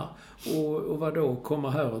Kalmar. Ja. Och vad då? Komma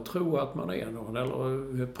här och tro att man är någon,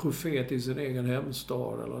 eller profet i sin egen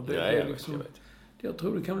hemstad, eller det är liksom... Jag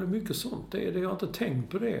tror det kan bli mycket sånt. Jag har inte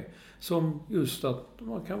tänkt på det. Som just att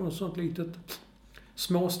man kan ha ett sånt litet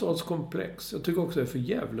småstadskomplex. Jag tycker också det är för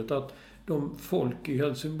jävligt att de folk i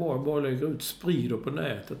Helsingborg bara lägger ut, sprider på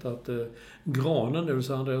nätet att Granen, det vill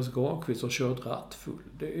säga Andreas Granqvist, har kört rattfull.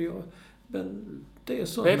 Men det är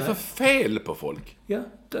så. Vad är det för fel på folk? Ja,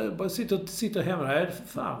 där bara sitter hemma. Nej, för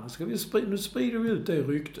fan. Nu sprider vi ut det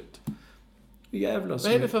ryktet. Jävla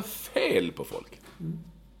vad är det för fel på folk?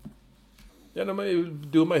 Ja, de är ju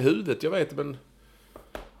dumma i huvudet, jag vet, men...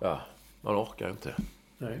 Ja, man orkar inte.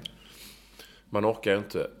 Nej. Man orkar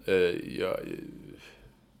inte.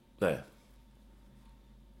 Nej.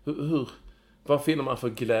 Vad finner man för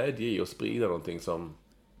glädje i att sprida någonting som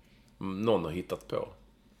någon har hittat på?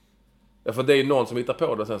 Ja, för det är någon som hittar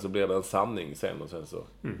på det, och sen så blir det en sanning sen, och sen så...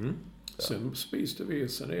 Ja. Sen sprids det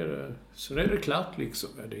vid, sen är det klart liksom.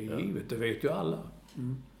 Ja, det är givet, det vet ju alla.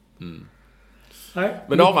 Nej,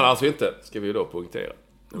 men det har man alltså inte, ska vi ju då poängtera.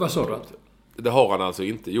 Vad sa du? Det har han alltså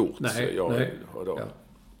inte gjort. Nej, jag nej. har då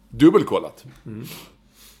dubbelkollat.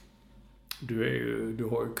 Du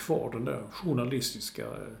har ju kvar den där journalistiska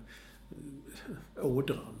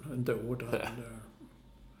ådran. Inte ådran.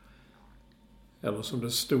 Eller som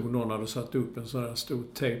det stod, någon hade satt upp en sån här stor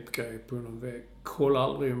tejpgrej på någon väg. Kolla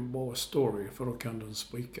aldrig en bra story, för då kan den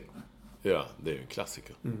spricka. Ja, det är ju en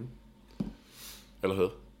klassiker. Eller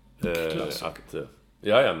hur?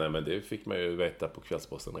 Nej, men det fick man ju veta på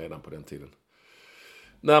Kvällsposten redan på den tiden.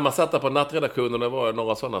 När man satt där på nattredaktionen, det var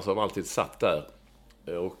några sådana som alltid satt där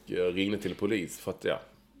och ringde till polis för att,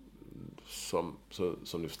 som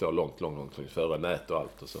nu står långt före nät och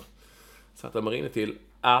allt, och så satt de och ringde till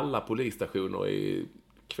alla polisstationer i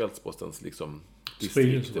Kvällspostens liksom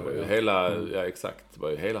distrikt. Det var ju exakt. Det var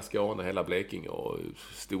ju hela Skåne, hela Blekinge och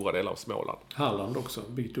stora delar av Småland. Halland också,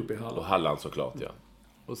 en bit upp i Halland. Och Halland såklart, ja.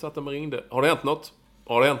 Och satt de och ringde. Har det hänt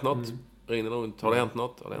något? Ringde runt. Har det hänt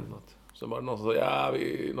något? Sen var det någon som sa,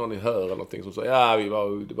 någon ni hör eller någonting som sa, det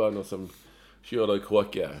var någon som körde och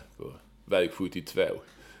krockade på väg 72.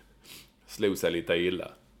 Slog sig lite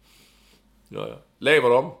illa. Ja. Lever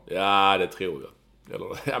de? Ja, det tror jag.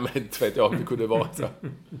 Eller, men inte vet jag, det kunde vara så.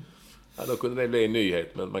 Ja, då kunde det bli en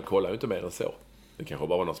nyhet, men man kollar ju inte mer än så. Det kanske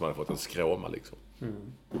bara var någon som hade fått en skråma liksom.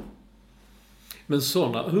 Men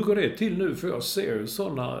sådana, hur går det till nu? För jag ser ju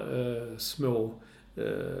sådana små,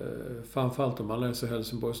 framförallt om man läser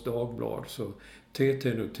Helsingborgs Dagblad, så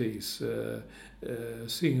TT-notis,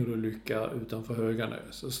 singelolycka utanför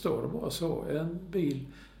Höganäs. Så står det bara så, en bil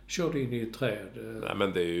körde in i ett träd. Nej,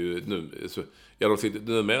 men det är ju nu,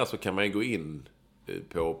 numera så kan man ju gå in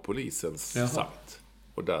på polisens sajt,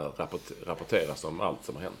 och där rapporteras om allt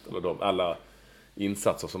som har hänt, eller alla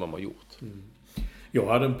insatser som de har gjort. Jag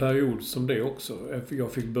hade en period som det också.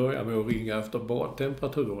 Jag fick börja med att ringa efter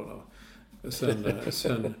badtemperaturerna.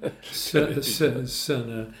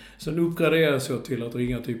 Sen uppgraderades jag till att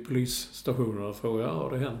ringa till polisstationerna och fråga,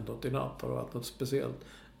 har det hänt något i natt? Har det varit något speciellt?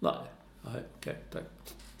 Nej, okej, tack.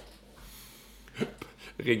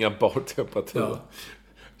 ringa badtemperatur. Ja.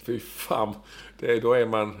 Fy fan. Då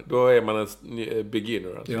är man en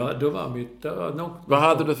beginner. Alltså. Ja, då var mitt... Vad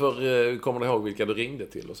hade du för... Kommer du ihåg vilka du ringde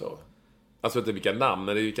till och så? Alltså inte vilka namn,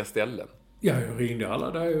 men vilka ställen? Ja, jag ringde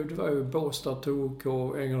alla där. Det var ju Båstad, Tok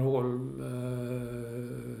och Ängelholm,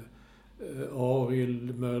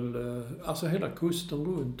 Arild, Mölle. Alltså hela kusten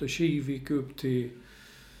runt och Kivik upp till...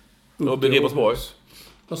 Och Ribersborg?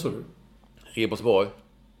 Vad sa du? Ribersborg?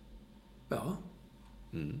 Ja.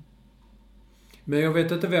 Men jag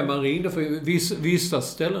vet inte vem man ringde för. Vissa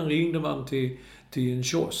ställen ringde man till en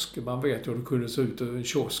kiosk. Man vet ju hur det kunde se ut en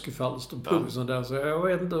kiosk i Falsterbo. Där. Så jag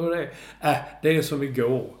vet inte hur det är. Det är som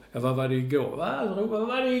igår. Vad var det igår? Vad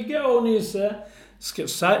var det igår, Nisse?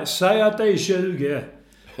 Säg att det är 20.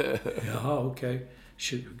 Jaha, okej.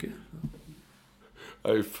 20. Det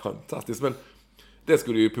är ju fantastiskt. Men det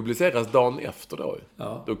skulle ju publiceras dagen efter då.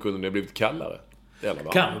 Ja. Då kunde det blivit kallare.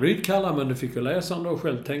 Kan det bli kallare, men du fick ju läsaren då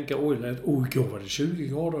själv tänka igår var det 20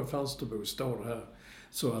 grader i Falsterbo, står det här.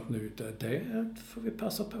 Så att nu, det får vi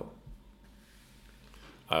passa på.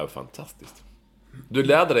 Ja, fantastiskt. Du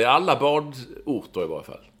lärde dig alla badorter i varje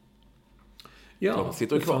fall. Ja,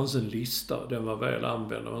 det fanns en lista. Den var väl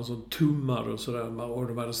använd. Det var en sån tummare och sådär. Och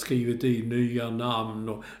de hade skrivit i nya namn.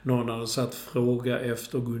 Och någon hade satt fråga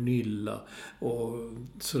efter Gunilla. Och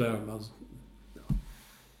sådär.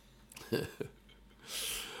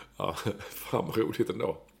 Ja, fan vad roligt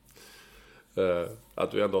ändå.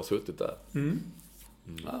 Att du ändå har suttit där.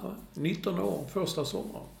 Ja, 19 år, första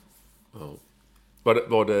sommaren. Ja.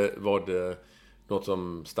 Var det något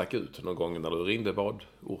som stack ut någon gång när du ringde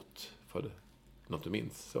badort? För det? Något du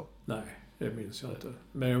minns så? Nej, det minns jag inte.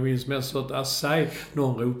 Men jag minns mest att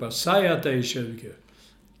någon ropar, säg att det är 20.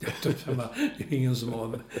 Det är ingen som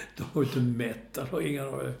har inte mätt eller ingen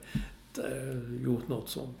har gjort något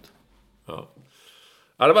sånt. Ja.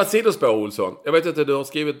 Ja, det var ett sidospår, Olsson. Jag vet inte, du har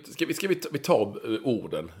skrivit... Ska vi ta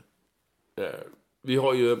orden? Vi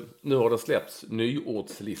har ju... Nu har det släppts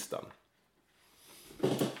nyordslistan.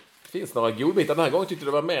 Det finns några godbitar. Den här gången tyckte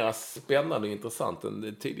jag det var mer spännande och intressant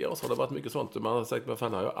än tidigare. Så har det varit mycket sånt. Man har sagt, vad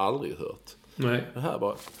fan har jag aldrig hört. Nej. Det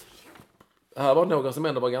här var några som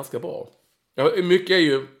ändå var ganska bra. Ja, mycket är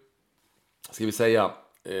ju... Ska vi säga...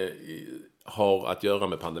 har att göra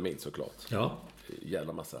med pandemin såklart. Ja.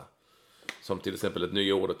 Jävla massa... Som till exempel ett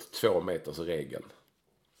nyordet 2 meters regeln.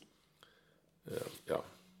 Ja.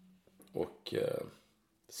 Och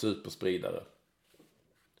superspridare.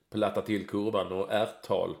 Platta till kurvan och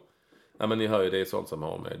ärtal. Ja, men ni hör ju, det är sånt som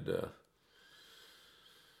har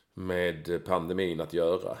med pandemin att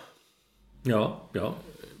göra. Ja.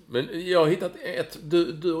 Men jag har hittat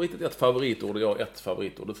du har hittat ett favoritord och jag har ett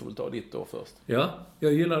favoritord. Du får väl ta ditt då först. Ja,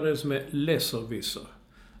 jag gillar det som är lesserwisser.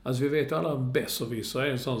 Alltså vi vet ju alla om besserwisser är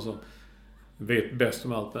en sån som vet bäst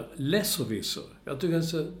om allt, men lesserwisser. Jag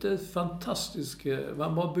tycker det är fantastiskt.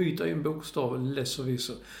 Man bara byter in bokstaven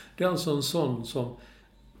lesserwisser. Det är alltså en sån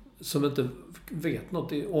som inte vet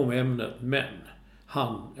något om ämnet, men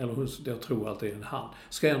han, eller hon, jag tror att det är en han,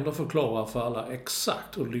 ska ändå förklara för alla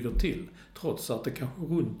exakt hur det ligger till. Trots att det kanske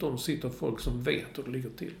runt om sitter folk som vet hur det ligger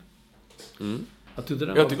till. Mm.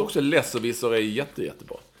 Jag tycker också lesserwisser är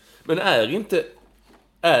jättebra. Men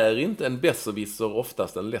är inte en besserwisser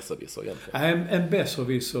oftast en lesserwisser egentligen? En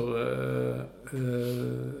besserwisser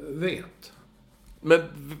vet. Men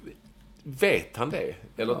vet han det?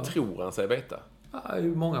 Eller tror han sig veta? Ja, i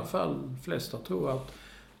många fall, flesta tror att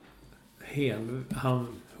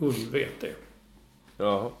hon vet det.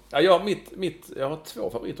 Ja, jag har 2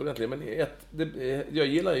 favoriter egentligen, men jag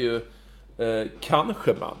gillar ju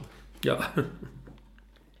kanske man. Ja.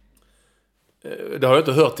 Det har jag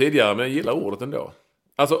inte hört tidigare, men jag gillar ordet ändå.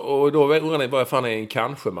 Alltså, och då undrar ni vad fan är en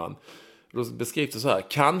kanske-man? Då beskrivs det så här: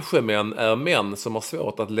 kanske-män är män som har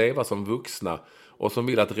svårt att leva som vuxna och som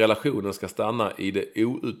vill att relationen ska stanna i det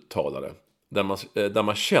outtalade. Där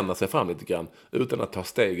man känner sig fram lite grann utan att ta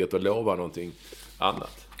steget och lova någonting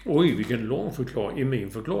annat. Oj, vilken lång förklaring. I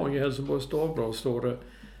min förklaring i Helsingborgs Dagblad står det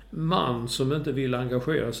man som inte vill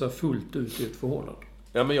engagera sig fullt ut i ett förhållande.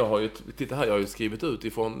 Ja, men jag har ju skrivit ut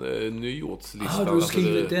ifrån nyordslistan. Du har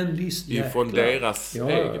skrivit en lista. Ifrån deras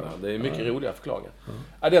egna. Det är mycket roliga förklaringar.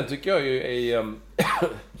 Ja, den tycker jag ju är...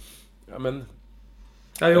 ja, men...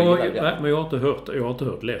 Men jag har inte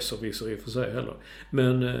hört lesserwisser i och för sig heller.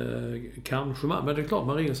 Men kanske man. Men det är klart,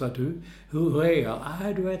 man ringer så att hur är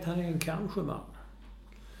jag? Du vet, han är en kanske man.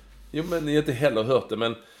 Jo, men jag har inte heller hört det.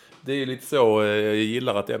 Men det är ju lite så, jag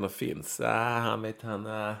gillar att det ändå finns.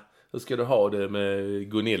 Hur ska du ha det med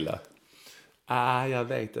Gunilla? Jag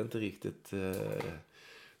vet inte riktigt.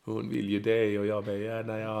 Hon vill ju det och jag vet,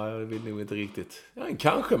 jag vill nog inte riktigt. Ja, en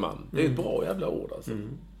kanske man. Det är ett bra jävla ord alltså.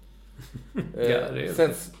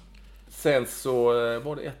 Sen så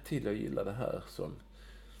var det ett till jag gillade här som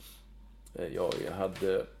jag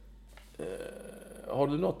hade... har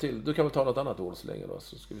du något till? Du kan väl ta något annat ord så länge då,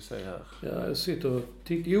 så ska vi se här. Ja, jag sitter och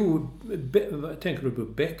tänker du på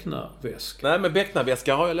becknarväska? Nej, men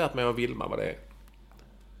becknarväska har jag lärt mig av Vilma vad det är.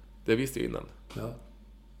 Det visste jag innan. Ja.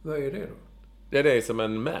 Vad är det då? Det är som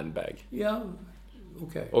en manbag. Ja,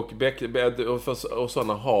 okej. Och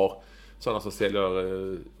sådana som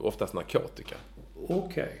säljer oftast narkotika.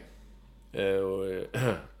 Okej.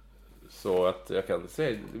 Så att jag kan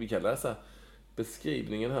se, vi kan läsa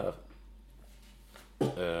beskrivningen här.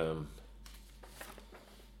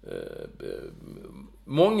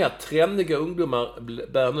 Många trendiga ungdomar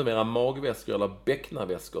bär numera magväskor eller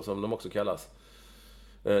becknarväskor som de också kallas.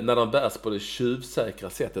 När de bärs på det tjuvsäkra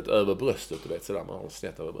sättet över bröstet, du vet, sådär man har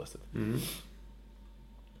snett över bröstet.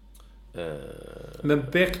 Men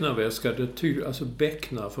becknarväska, det tyder, alltså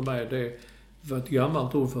becknar för mig, det var ett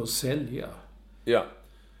gammalt ord för att sälja. Ja.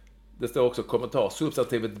 Det står också kommentar.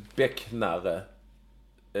 Substantivet becknare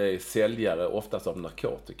är säljare oftast av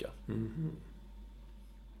narkotika.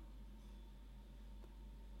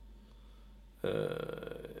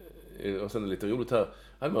 Och sen är det lite roligt här.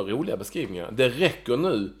 Det var roliga beskrivningar. Det räcker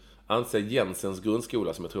nu, anser Jensens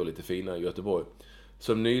grundskola, som jag tror är lite fina i Göteborg,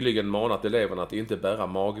 som nyligen manat eleverna att inte bära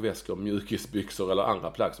magväskor, mjukisbyxor eller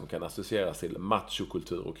andra plagg som kan associeras till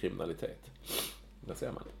machokultur och kriminalitet. Det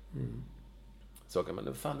ser man. Så kan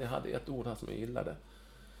man, fan, jag hade ett ord här som jag gillade.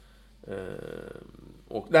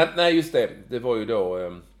 Och nej, just det. Det var ju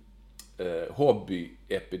då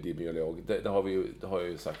hobbyepidemiolog. Det har jag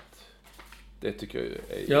ju sagt. Det tycker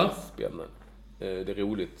jag är spännande. Det är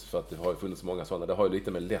roligt för att det har ju funnits många sådana. Det har ju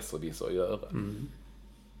lite med lässervisor att göra.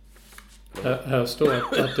 Här står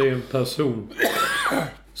att det är en person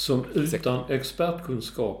som utan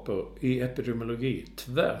expertkunskaper i epidemiologi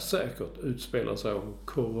tvärsäkert utspelar sig om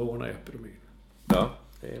coronaepidemin. Ja,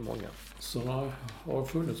 det är många. Sådana har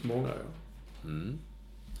funnits många, ja.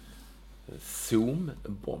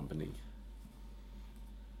 Zoom-bombning.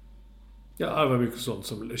 Ja, det var mycket sånt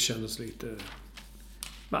som kändes lite...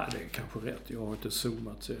 Nej, det är kanske rätt. Jag har inte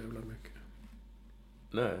zoomat så jävla mycket.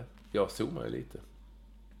 Nej, jag zoomar ju lite.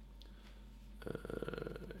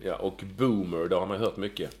 Ja, och boomer, det har man hört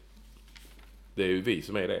mycket. Det är ju vi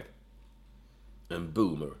som är det. En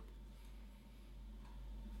boomer.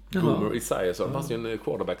 Jaha. Boomer Esiason. Det fanns ju en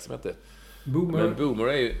quarterback som hette... Boomer. Men boomer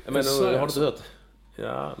är ju... Men har du inte hört?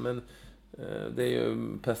 Ja, men det är ju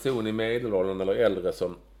en person i medelåldern eller äldre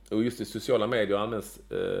som... Och just i sociala medier används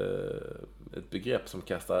ett begrepp som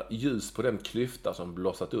kastar ljus på den klyfta som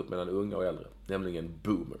blossat upp mellan unga och äldre. Nämligen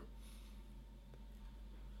boomer.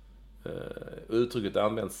 Uttrycket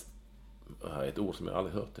används, ett ord som jag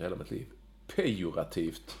aldrig hört i hela mitt liv,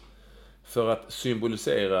 pejorativt, för att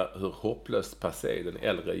symbolisera hur hopplöst passé den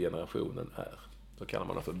äldre generationen är. Så kallar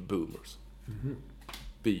man det för boomers.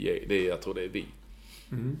 Jag tror det är vi.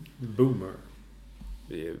 Boomer.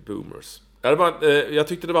 Vi är boomers. Jag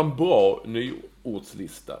tyckte det var en bra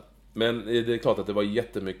nyordslista. Men det är klart att det var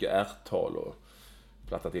jättemycket ärtal och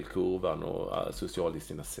platta till kurvan och social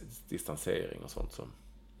distansering och sånt som.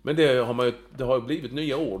 Men det har ju blivit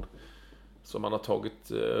nya ord som man har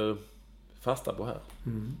tagit fasta på här.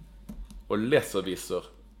 Och lässervisser.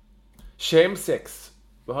 Kemsex.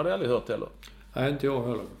 Vad har du aldrig hört heller? Nej, inte jag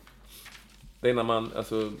heller. Det är när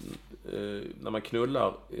man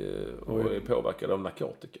knullar och är påverkad av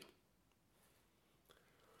narkotika.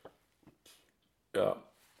 Ja.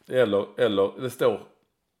 Eller det står...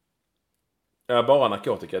 Ja, bara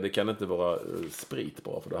narkotika. Det kan inte vara sprit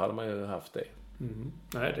bara, för då hade man ju haft det.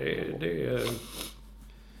 Nej, det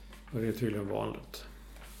är tydligen vanligt.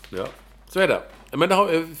 Ja, så är det. Men det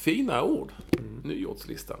har fina ord.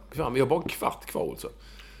 Nyordslistan. Fan, vi har bara en kvart kvar alltså.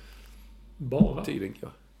 Bara? Tiden,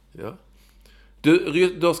 ja.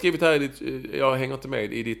 Du har skrivit här i ditt... Jag hänger inte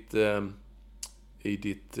med i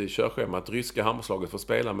ditt körschema att ryska handbollslaget får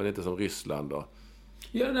spela, men inte som Ryssland då.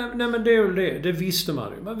 Ja, nej, men det är väl det. Det visste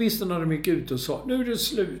man ju. Man visste när de gick ut och sa, nu är det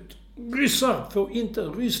slut. Ryssland får inte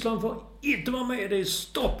vara med. Det är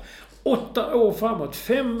stopp. 8 år framåt,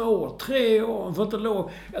 5 år, 3 år. De får inte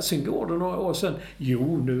lov. Ja, sen går det några år sen.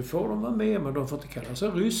 Jo, nu får de vara med, men de får inte kalla sig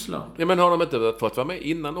Ryssland. Ja, men har de inte fått vara med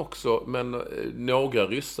innan också? Men några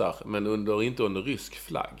ryssar, men inte under rysk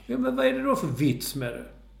flagg. Ja, men vad är det då för vits med det?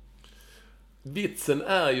 Vitsen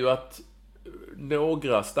är ju att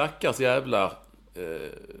några stackars jävlar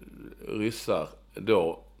ryssar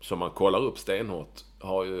då, som man kollar upp stenhårt,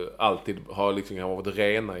 har liksom varit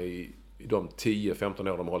rena i de 10-15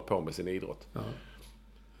 år de har hållit på med sin idrott.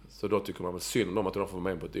 Så då tycker man väl synd om att de får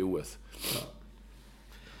vara med på ett OS.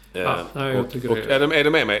 jag tycker och det. Är du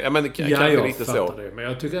med mig? Men jag lite fattar så. det. Men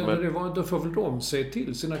jag tycker ändå då får väl de se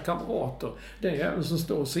till sina kamrater. Den jäveln som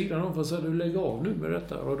står sidan om för att säga du lägger av nu med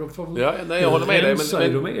detta. Och då får väl jag håller med dig.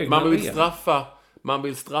 Men man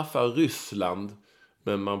vill straffa Ryssland,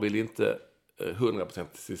 men man vill inte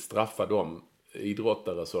 100% straffa de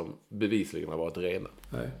idrottare som bevisligen har varit rena.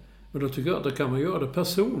 Nej. Men då tycker jag att då kan man göra det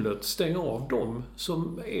personligt. Stänga av dem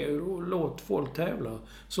som är och låt folk tävla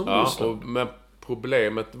som Ryssland. Men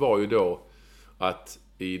problemet var ju då att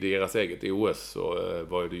i deras eget OS så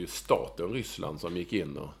var det ju staten Ryssland som gick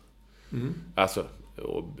in och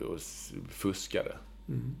och fuskade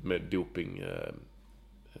med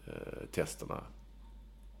dopingtesterna.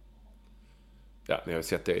 Ni har ju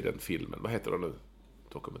sett det i den filmen. Vad heter den nu?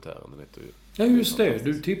 Dokumentären, den heter ju... Ja, just det.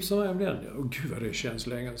 Du tipsar mig om den. Gud vad det känns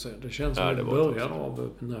länge sedan. Det känns som i början av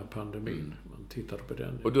den här pandemin. Man tittade på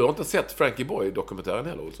den. Och du har inte sett Frankie Boy-dokumentären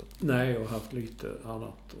heller, Olsson? Nej, jag har haft lite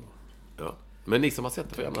annat. Ja. Men ni som har sett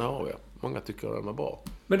det för gärna har jag. Många tycker att den var bra.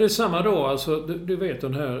 Men det är samma då, alltså, du vet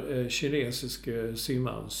den här kinesiska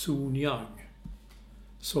simmaren Sun Yang.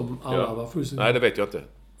 Som alla var fullständigt... Nej, det vet jag inte.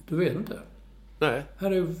 Du vet inte? Nej.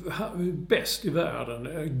 Han är bäst i världen.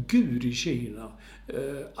 Gud i Kina.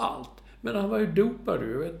 Allt. Men han var ju dopad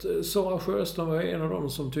ju. Sara Sjöström var en av dem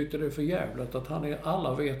som tyckte det är för jävligt att han är...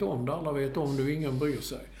 Alla vet om det, ingen bryr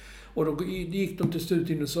sig. Och då gick de till slut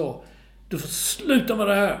in och sa: du får sluta med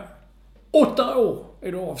det här. 8 år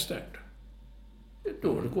är du avstängd.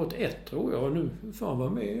 Då har det gått 1 tror jag. Och nu får han vara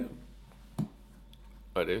med igen.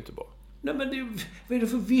 Nej, det är inte bra. Nej, men vad är det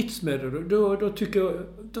för vits med det? Då tycker jag...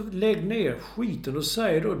 Då lägg ner skiten och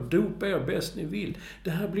säg då, dopa er bäst ni vill. Det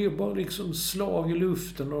här blir bara liksom slag i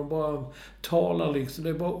luften och bara talar liksom. Det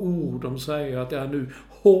är bara ord de säger att nu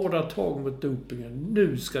hårda tag mot dopingen.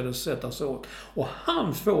 Nu ska det sättas åt. Och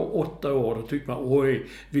han får 8 år. Då tycker man, oj,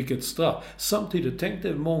 vilket straff. Samtidigt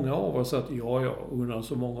tänkte många av oss att under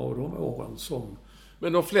så många av de åren som...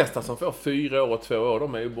 Men de flesta som får 4 år och 2 år,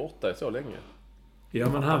 de är ju borta i så länge. Ja,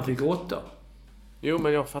 men han fick 8. Jo,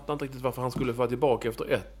 men jag fattar inte riktigt varför han skulle få tillbaka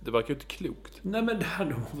efter 1. Det verkar ju inte klokt. Nej, men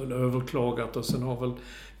han har väl överklagat och sen har väl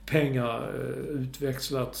pengar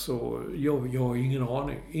utväxlats och jag har ingen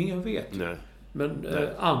aning. Ingen vet. Nej. Men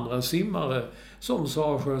andra simmare som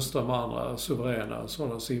Sara Sjöström och andra suveräna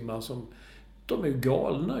sådana simmare som de är ju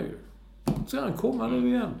galna ju. Så han kommer nu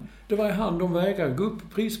igen. Det var ju han de vägrade gå upp i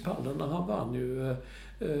prispallen när han vann ju.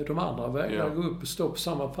 De andra vägrade gå upp och stå på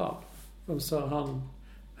samma pall. De sa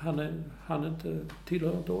han inte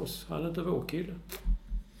tillhör inte oss. Han är inte vår kille.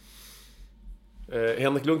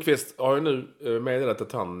 Henrik Lundqvist har ju nu meddelat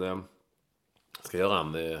att han ska göra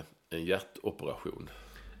en hjärtoperation.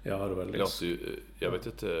 Ja, det var lätt. Jag vet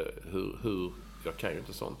inte hur jag kan ju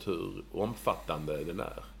inte sånt, hur omfattande den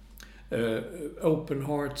är. Open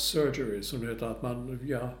heart surgery, som det heter, att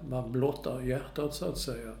man blottar hjärtat så att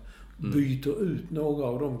säga. Byter ut några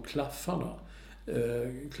av de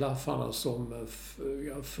klaffarna som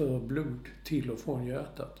för blod till och från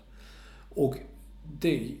hjärtat. Och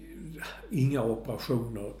inga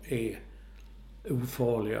operationer är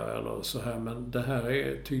ofarliga eller så här, men det här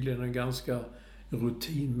är tydligen en ganska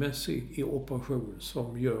rutinmässig operation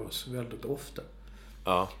som görs väldigt ofta.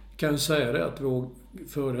 Ja. Kan jag säga det att vår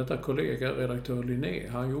före detta kollega, redaktör Linné,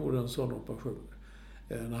 han gjorde en sån operation.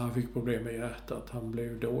 När han fick problem med hjärtat, han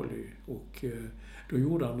blev dålig och då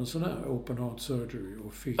gjorde han en sån här open heart surgery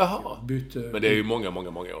och fick bytte... Men det är ju många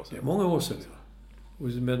år sedan. Det är många år sedan, ja.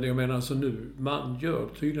 Men jag menar alltså nu, man gör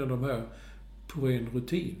tydligen de här på en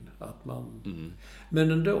rutin. Att man...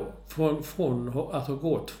 Men ändå, från att ha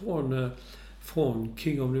gått från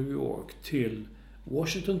King of New York till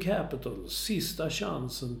Washington Capitals, sista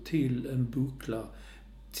chansen till en buckla,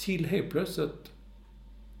 till helt plötsligt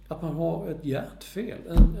att man har ett hjärtfel.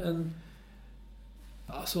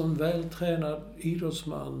 Alltså en vältränad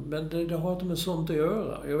idrottsman. Men det har inte med sånt att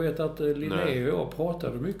göra. Jag vet att Linné och jag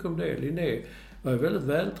pratade mycket om det. Linné var ju väldigt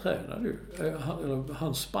vältränad ju.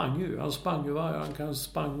 Han sprang ju varje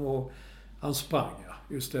han sprang.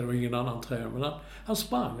 Just det var ingen annan tränare. Men han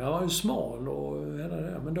sprang. Han var ju smal och hela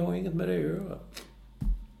det. Men det har inget med det att göra.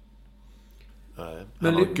 Nej.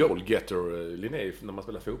 Han var goalgetter, Linné, när man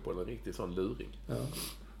spelar fotboll. En riktig sån luring. Ja.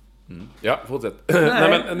 Ja, fortsätt.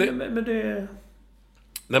 Men det...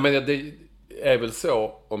 Nej, men det är väl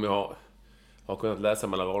så, om jag har kunnat läsa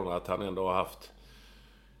mellan raderna, att han ändå har haft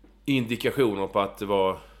indikationer på att det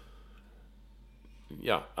var...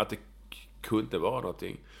 Ja, att det kunde vara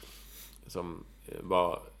någonting som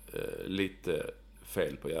var lite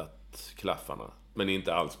fel på hjärtklaffarna. Men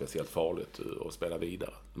inte alls speciellt farligt att spela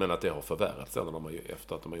vidare. Men att det har förvärrats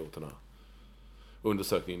efter att de har gjort den här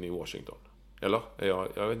undersökningen i Washington. Eller?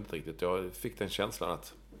 Jag vet inte riktigt. Jag fick den känslan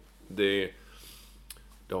att det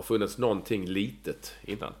har funnits någonting litet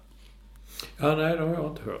innan. Ja, nej, det har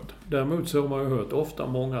jag inte hört. Däremot så har man ju hört ofta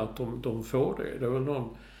många att de får det. Det är väl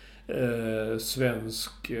någon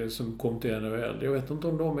svensk som kom till NHL. Jag vet inte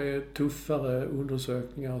om de är tuffare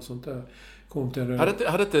undersökningar och sånt där. Kom till NHL.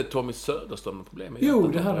 Hade inte Tommy Söderström något problem med? Jo,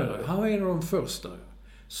 det hade det. Han var en av de första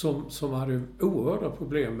som hade oerhörda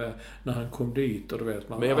problem med när han kom dit. Och du vet,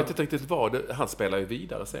 men jag vet inte riktigt vad det, han spelar ju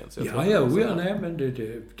vidare sen. Så nej, men det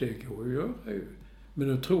går ju att göra ju. Men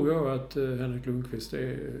nu tror jag att Henrik Lundqvist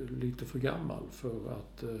är lite för gammal för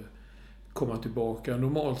att komma tillbaka.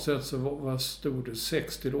 Normalt sett så stod det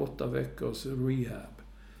 6-8 veckors rehab.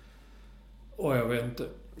 Och jag vet inte,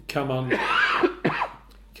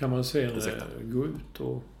 kan man sen gå ut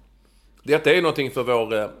och... Detta är ju någonting för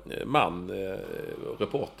vår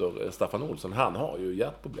reporter Staffan Olsson. Han har ju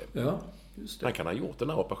hjärtproblem. Ja, just det. Han kan ha gjort den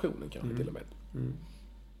här operationen kanske till och med.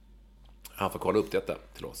 Han får kolla upp detta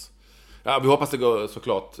till oss. Ja, vi hoppas det går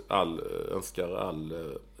såklart önskar all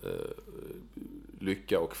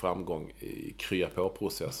lycka och framgång i krya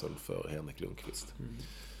på-processen för Henrik Lundqvist.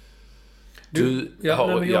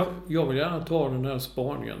 Jag vill gärna ta den här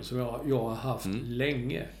spaningen som jag har haft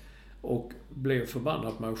länge och blev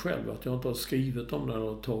förbannad på mig själv att jag inte har skrivit om den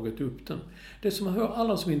och tagit upp den. Det som man hör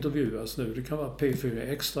alla som intervjuas nu, det kan vara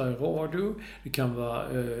P4 Extra i radio, det kan vara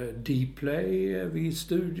Dplay vid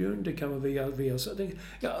studion, det kan vara via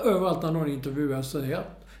överallt när någon intervjuas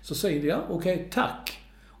så säger de okej, tack.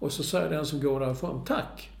 Och så säger den som går därifrån,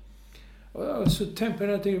 tack. Och så tänker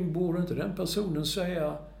jag att borde inte den personen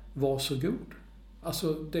säga varsågod?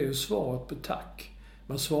 Alltså det är ju svaret på tack.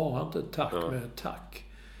 Man svarar inte tack med tack.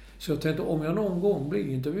 Så jag tänkte, om jag någon gång blir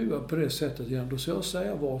intervjuad på det sättet igen, då ska jag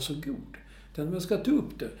säga varsågod. Jag ska ta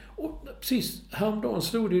upp det. Och precis, häromdagen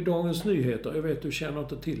stod det i Dagens Nyheter, jag vet du känner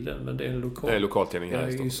inte till den, men det är en lokaltidning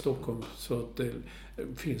här i Stockholm. Så att det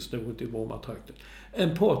finns något i Brommatrakten.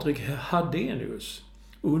 En Patrik Hadenius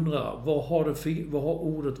undrar, vad har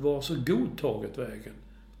ordet varsågod tagit vägen?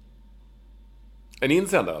 En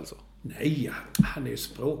insändare alltså? Nej, han är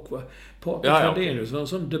språk. Patrik Hadenius var en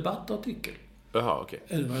sån debattartikel. Jaha, okej.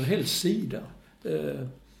 Det var en hel sida.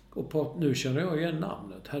 Och nu känner jag igen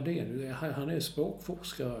namnet. Han är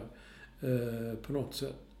språkforskare på något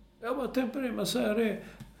sätt. Jag bara tänker på det. Man säger det.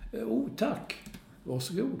 Tack.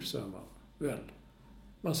 Varsågod, säger man väl.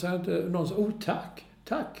 Man säger inte någon så, tack.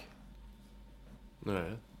 Tack.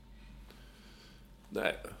 Nej.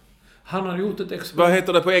 Han har gjort ett experiment. Vad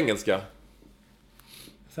heter det på engelska?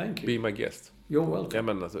 Thank you. Be my guest. You're welcome. Ja,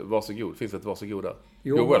 men alltså, varsågod. Finns det ett varsågod där?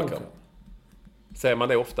 You're welcome. Säger man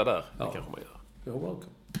det ofta där? Ja. Det kanske man gör. You're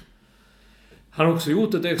welcome. Han har också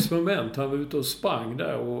gjort ett experiment. Han var ute och sprang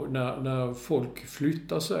där och när folk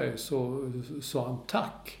flyttade sig så sa han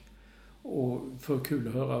tack. Och för kul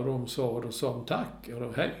att höra vad de sa, då sa han tack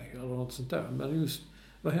eller hej eller något sånt där. Men just,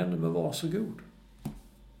 vad hände med varsågod?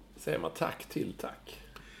 Säger man tack till tack?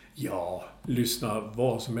 Ja, lyssna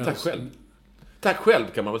vad som helst. Tack själv. Tack själv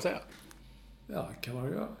kan man väl säga? Ja, kan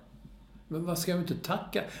man göra. Men vad ska man inte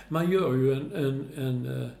tacka? Man gör ju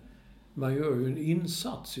en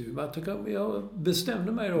insats ju. Jag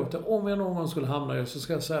bestämde mig då att om jag någon gång skulle hamna i så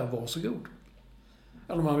ska jag säga varsågod.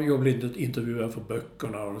 Eller jag blir inte intervjuad för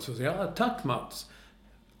böckerna och så säger jag tack Mats.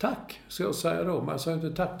 Tack, ska jag säga då. Men jag säger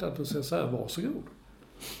inte tack att du ska säga varsågod.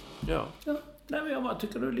 Ja. Nej, men jag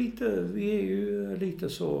tycker det är lite, vi är ju lite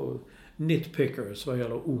så nitpickers vad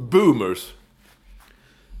gäller ord.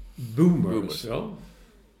 Boomers,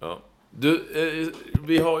 ja. Du,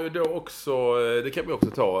 vi har ju då också, det kan vi också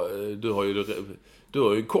ta, du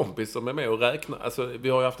har ju en kompis som är med och räknar. Alltså, vi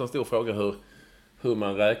har ju haft en stor fråga hur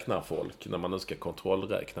man räknar folk när man nu ska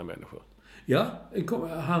kontrollräkna människor. Ja,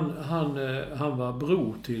 han var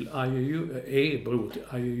bror till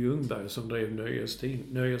Aje Ljungberg som drev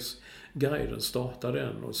Nöjesguiden, startade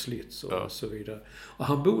den och Slits och så vidare. Och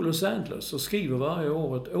han bor i Los Angeles och skriver varje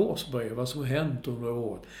år ett årsbrev vad som har hänt under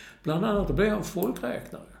året. Bland annat blev han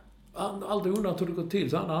folkräknare. Han aldrig undrat hur det går till,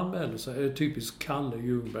 så han anmälde sig. Typiskt Kalle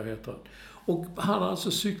Ljungberg heter han. Och han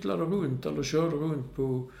alltså cyklade runt eller körde runt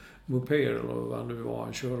på moped eller vad nu var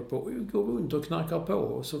han körde på. Går runt och knackar på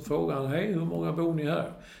och så frågar han, hej, hur många bor ni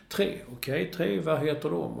här? 3. Okej, 3, vad heter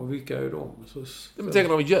de och vilka är de? Men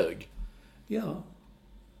tänker de ljög? Ja.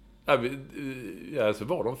 Ja, så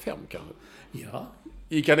var de 5 kanske. Ja.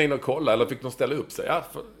 Gick han in och kolla eller fick de ställa upp sig?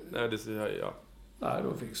 Nej,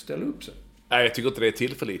 de fick ställa upp sig. Nej, jag tycker inte det är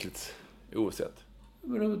tillförlitligt oavsett.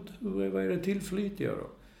 Men vad är det tillförlitliga då?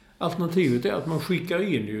 Alternativet är att man skickar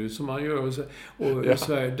in ju som man gör och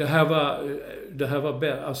säger det här var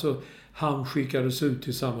alltså han skickades ut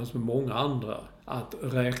tillsammans med många andra att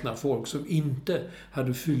räkna folk som inte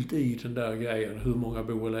hade fyllt i den där grejen. Hur många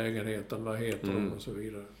bor i lägenheten, vad heter de och så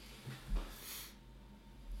vidare.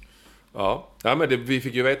 Ja, men vi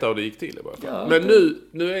fick ju veta hur det gick till. Ja, men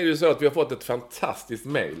nu är det ju så att vi har fått ett fantastiskt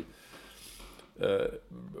mejl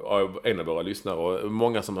av en av våra lyssnare och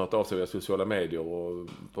många som har hört av sig via sociala medier och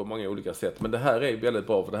på många olika sätt. Men det här är väldigt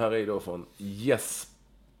bra, för det här är då från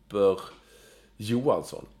Jesper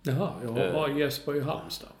Johansson. Jaha, jag har bara Jesper i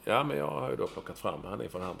Halmstad. Ja, men jag har ju då plockat fram, han är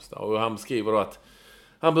från Halmstad. Och han skriver då att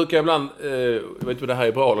han brukar ibland, jag vet inte om det här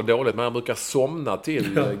är bra eller dåligt, men han brukar somna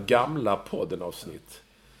till gamla poddenavsnitt.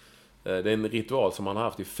 Det är en ritual som han har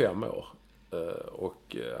haft i 5 år.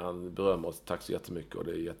 Och han berömmer oss, tack så jättemycket, och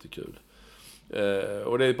det är jättekul.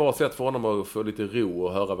 Och det är ett bra sätt för honom att få lite ro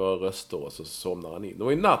och höra våra röster, och så somnar han in.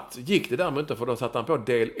 Och i natt gick det därmed inte, för då satte han på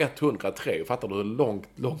del 103. Fattar du hur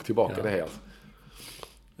långt tillbaka det är? Alltså?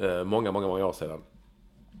 Många år sedan.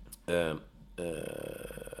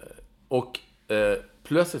 Och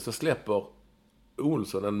plötsligt så släpper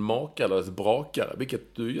Olsson en makalös brakare,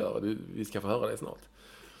 vilket du gör. Vi ska få höra det snart.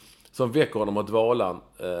 Som väcker honom åt valan,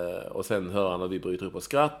 och sen hör han att vi bryter upp och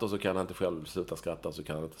skratt, och så kan han inte själv sluta skratta, så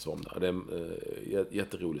kan han inte somna. Det är en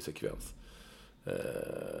jätterolig sekvens.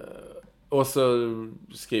 Och så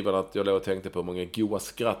skriver han att jag låg och tänkte på hur många goa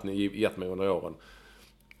skratt ni gett mig under åren.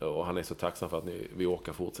 Och han är så tacksam för att vi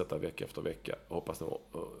orkar fortsätta vecka efter vecka. Och hoppas ni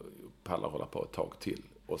pallar hålla på ett tag till.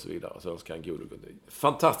 Och så vidare. Så önskar han god och god.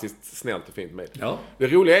 Fantastiskt snällt och fint mejl. Ja. Det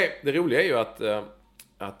roliga är ju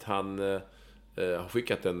att han har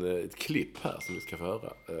skickat ett klipp här som vi ska få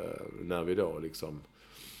höra. När vi då liksom...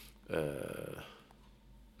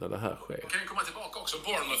 när det här sker. Jag kan komma tillbaka också.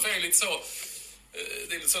 Bournemouth är lite så...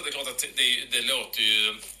 Det är lite så, det är klart att det låter ju...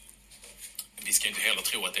 Vi ska inte heller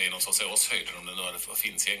tro att det är någon sorts årshöjd om det nu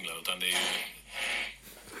finns i England, utan det är ju...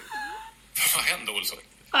 Vad händer, Olsson?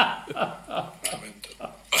 Jag vet inte.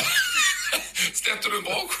 Stämte du en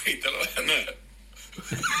bra skit, eller vad hände?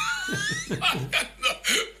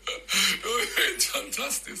 Det var ju helt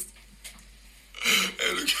fantastiskt.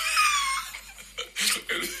 Är du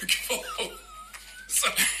kvar?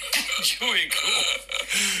 Jag är kvar.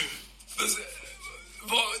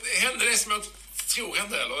 Vad hände det som jag tror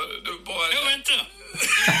hände, eller? Du bara... Jag vet inte.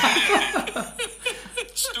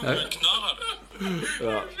 Stolen knarrade.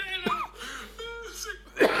 Ja.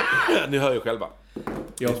 Ni hör ju själva.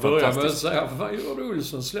 Jag börjar med att säga, vad fan gör du,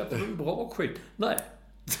 Olsson? Släpper du bra skit? Nej.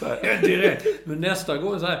 Direkt. Men nästa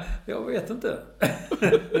gång så här, jag vet inte.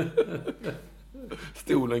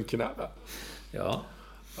 Stolen knarrar. Ja.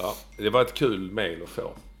 Det var ett kul mejl att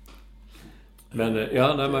få.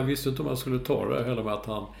 Men man visste inte om man skulle ta det heller, med att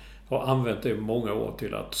han har använt det i många år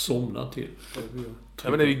till att somna till.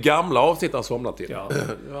 Men det är ju gamla avsnitt han somnar till. Ja.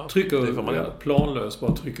 Planlöst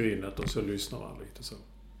bara trycker in det och så lyssnar man lite så.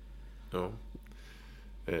 Ja.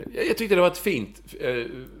 Jag tyckte det var ett fint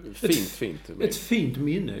ett fint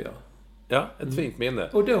minne, ja. Ja, ett fint minne.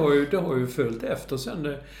 Och det har ju följt efter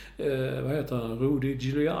sen, vad heter han, Rudy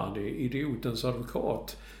Giuliani, idiotens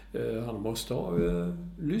advokat. Han måste ha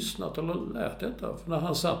lyssnat eller lärt detta. För när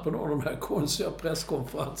han satt på någon av de här konstiga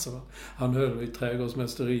presskonferenserna, han höll i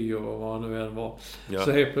trädgårdsmästeri och vad han nu än var. Ja.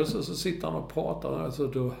 Så helt plötsligt så sitter han och pratar, alltså,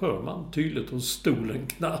 då hör man tydligt hur stolen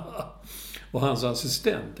knarrar. Och hans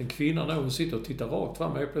assistent, en kvinna, när hon sitter och tittar rakt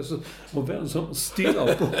fram, helt plötsligt och vem som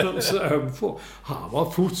stirrar på honom så här, han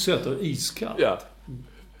bara fortsätter iskall. Ja.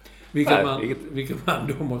 Vilket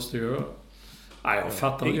man då måste göra. Nej, jag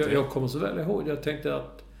fattar. Jag kommer så väl ihåg. Jag tänkte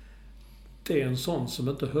att det är en sån som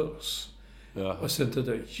inte hörs. Ja. Och sen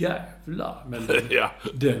tänkte jag, jävlar. Men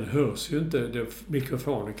den hörs ju inte.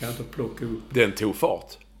 Mikrofonen kan inte plocka upp. Den tog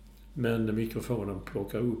fart. Men mikrofonen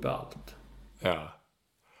plockar upp allt. Ja.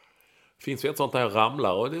 Finns ju ett sånt där jag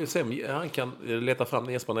ramlar. Och det är, han kan leta fram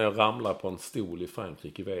Jesper när jag ramlar på en stol i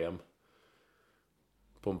Frankrike i VM.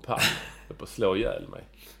 På en pall. På att slå ihjäl mig.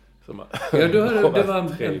 Det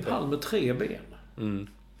var en pall med 3 ben. Mm.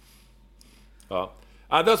 Ja.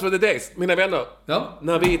 Those were the days, mina vänner. Ja.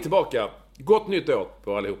 När vi är tillbaka. Gott nytt år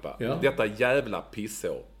på allihopa. Ja. Detta jävla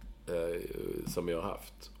pissår som vi har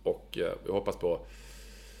haft. Och jag hoppas på...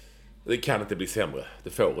 Det kan inte bli sämre. Det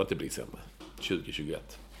får inte bli sämre.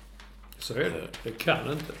 2021. Så är det. Det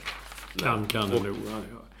kan inte. Kan det nog.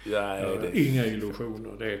 Inga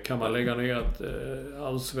illusioner. Det kan man lägga ner ett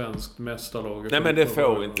allsvenskt mästarlag. Nej, men det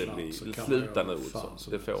får inte bli. Sluta nu.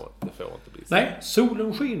 Det får inte bli. Nej,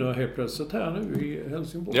 solen skiner helt plötsligt här nu i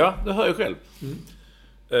Helsingborg. Ja, det hör jag själv.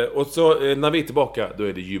 Och så när vi är tillbaka, då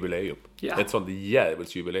är det jubileum. Ja. Ett sånt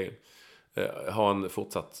jävligt jubileum. Ha en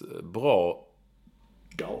fortsatt bra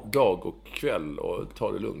dag och kväll och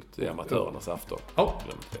ta det lugnt i amatörernas afton. Ja.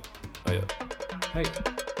 Adjö. Hej.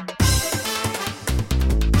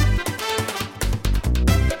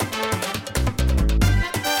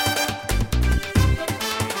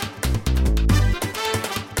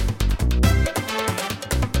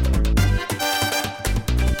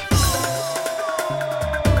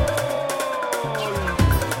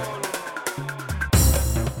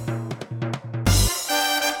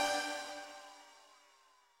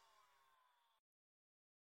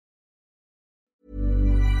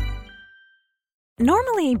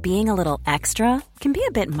 Normally, being a little extra can be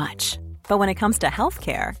a bit much, but when it comes to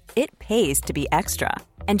healthcare, it pays to be extra.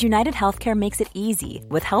 And United Healthcare makes it easy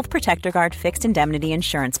with Health Protector Guard fixed indemnity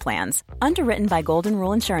insurance plans. Underwritten by Golden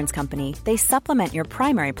Rule Insurance Company, they supplement your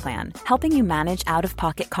primary plan, helping you manage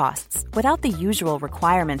out-of-pocket costs without the usual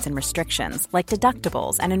requirements and restrictions like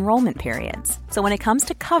deductibles and enrollment periods. So when it comes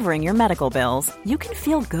to covering your medical bills, you can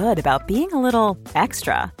feel good about being a little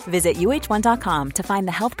extra. Visit UH1.com to find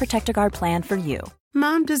the Health Protector Guard plan for you.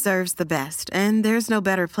 Mom deserves the best, and there's no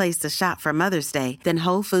better place to shop for Mother's Day than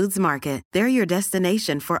Whole Foods Market. They're your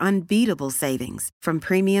destination for unbeatable savings, from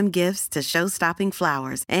premium gifts to show-stopping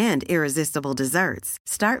flowers and irresistible desserts.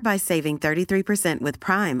 Start by saving 33% with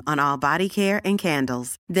Prime on all body care and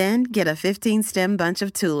candles. Then get a 15-stem bunch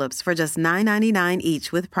of tulips for just $9.99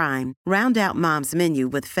 each with Prime. Round out Mom's menu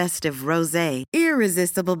with festive rosé,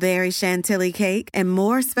 irresistible berry chantilly cake, and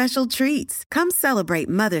more special treats. Come celebrate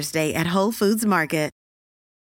Mother's Day at Whole Foods Market.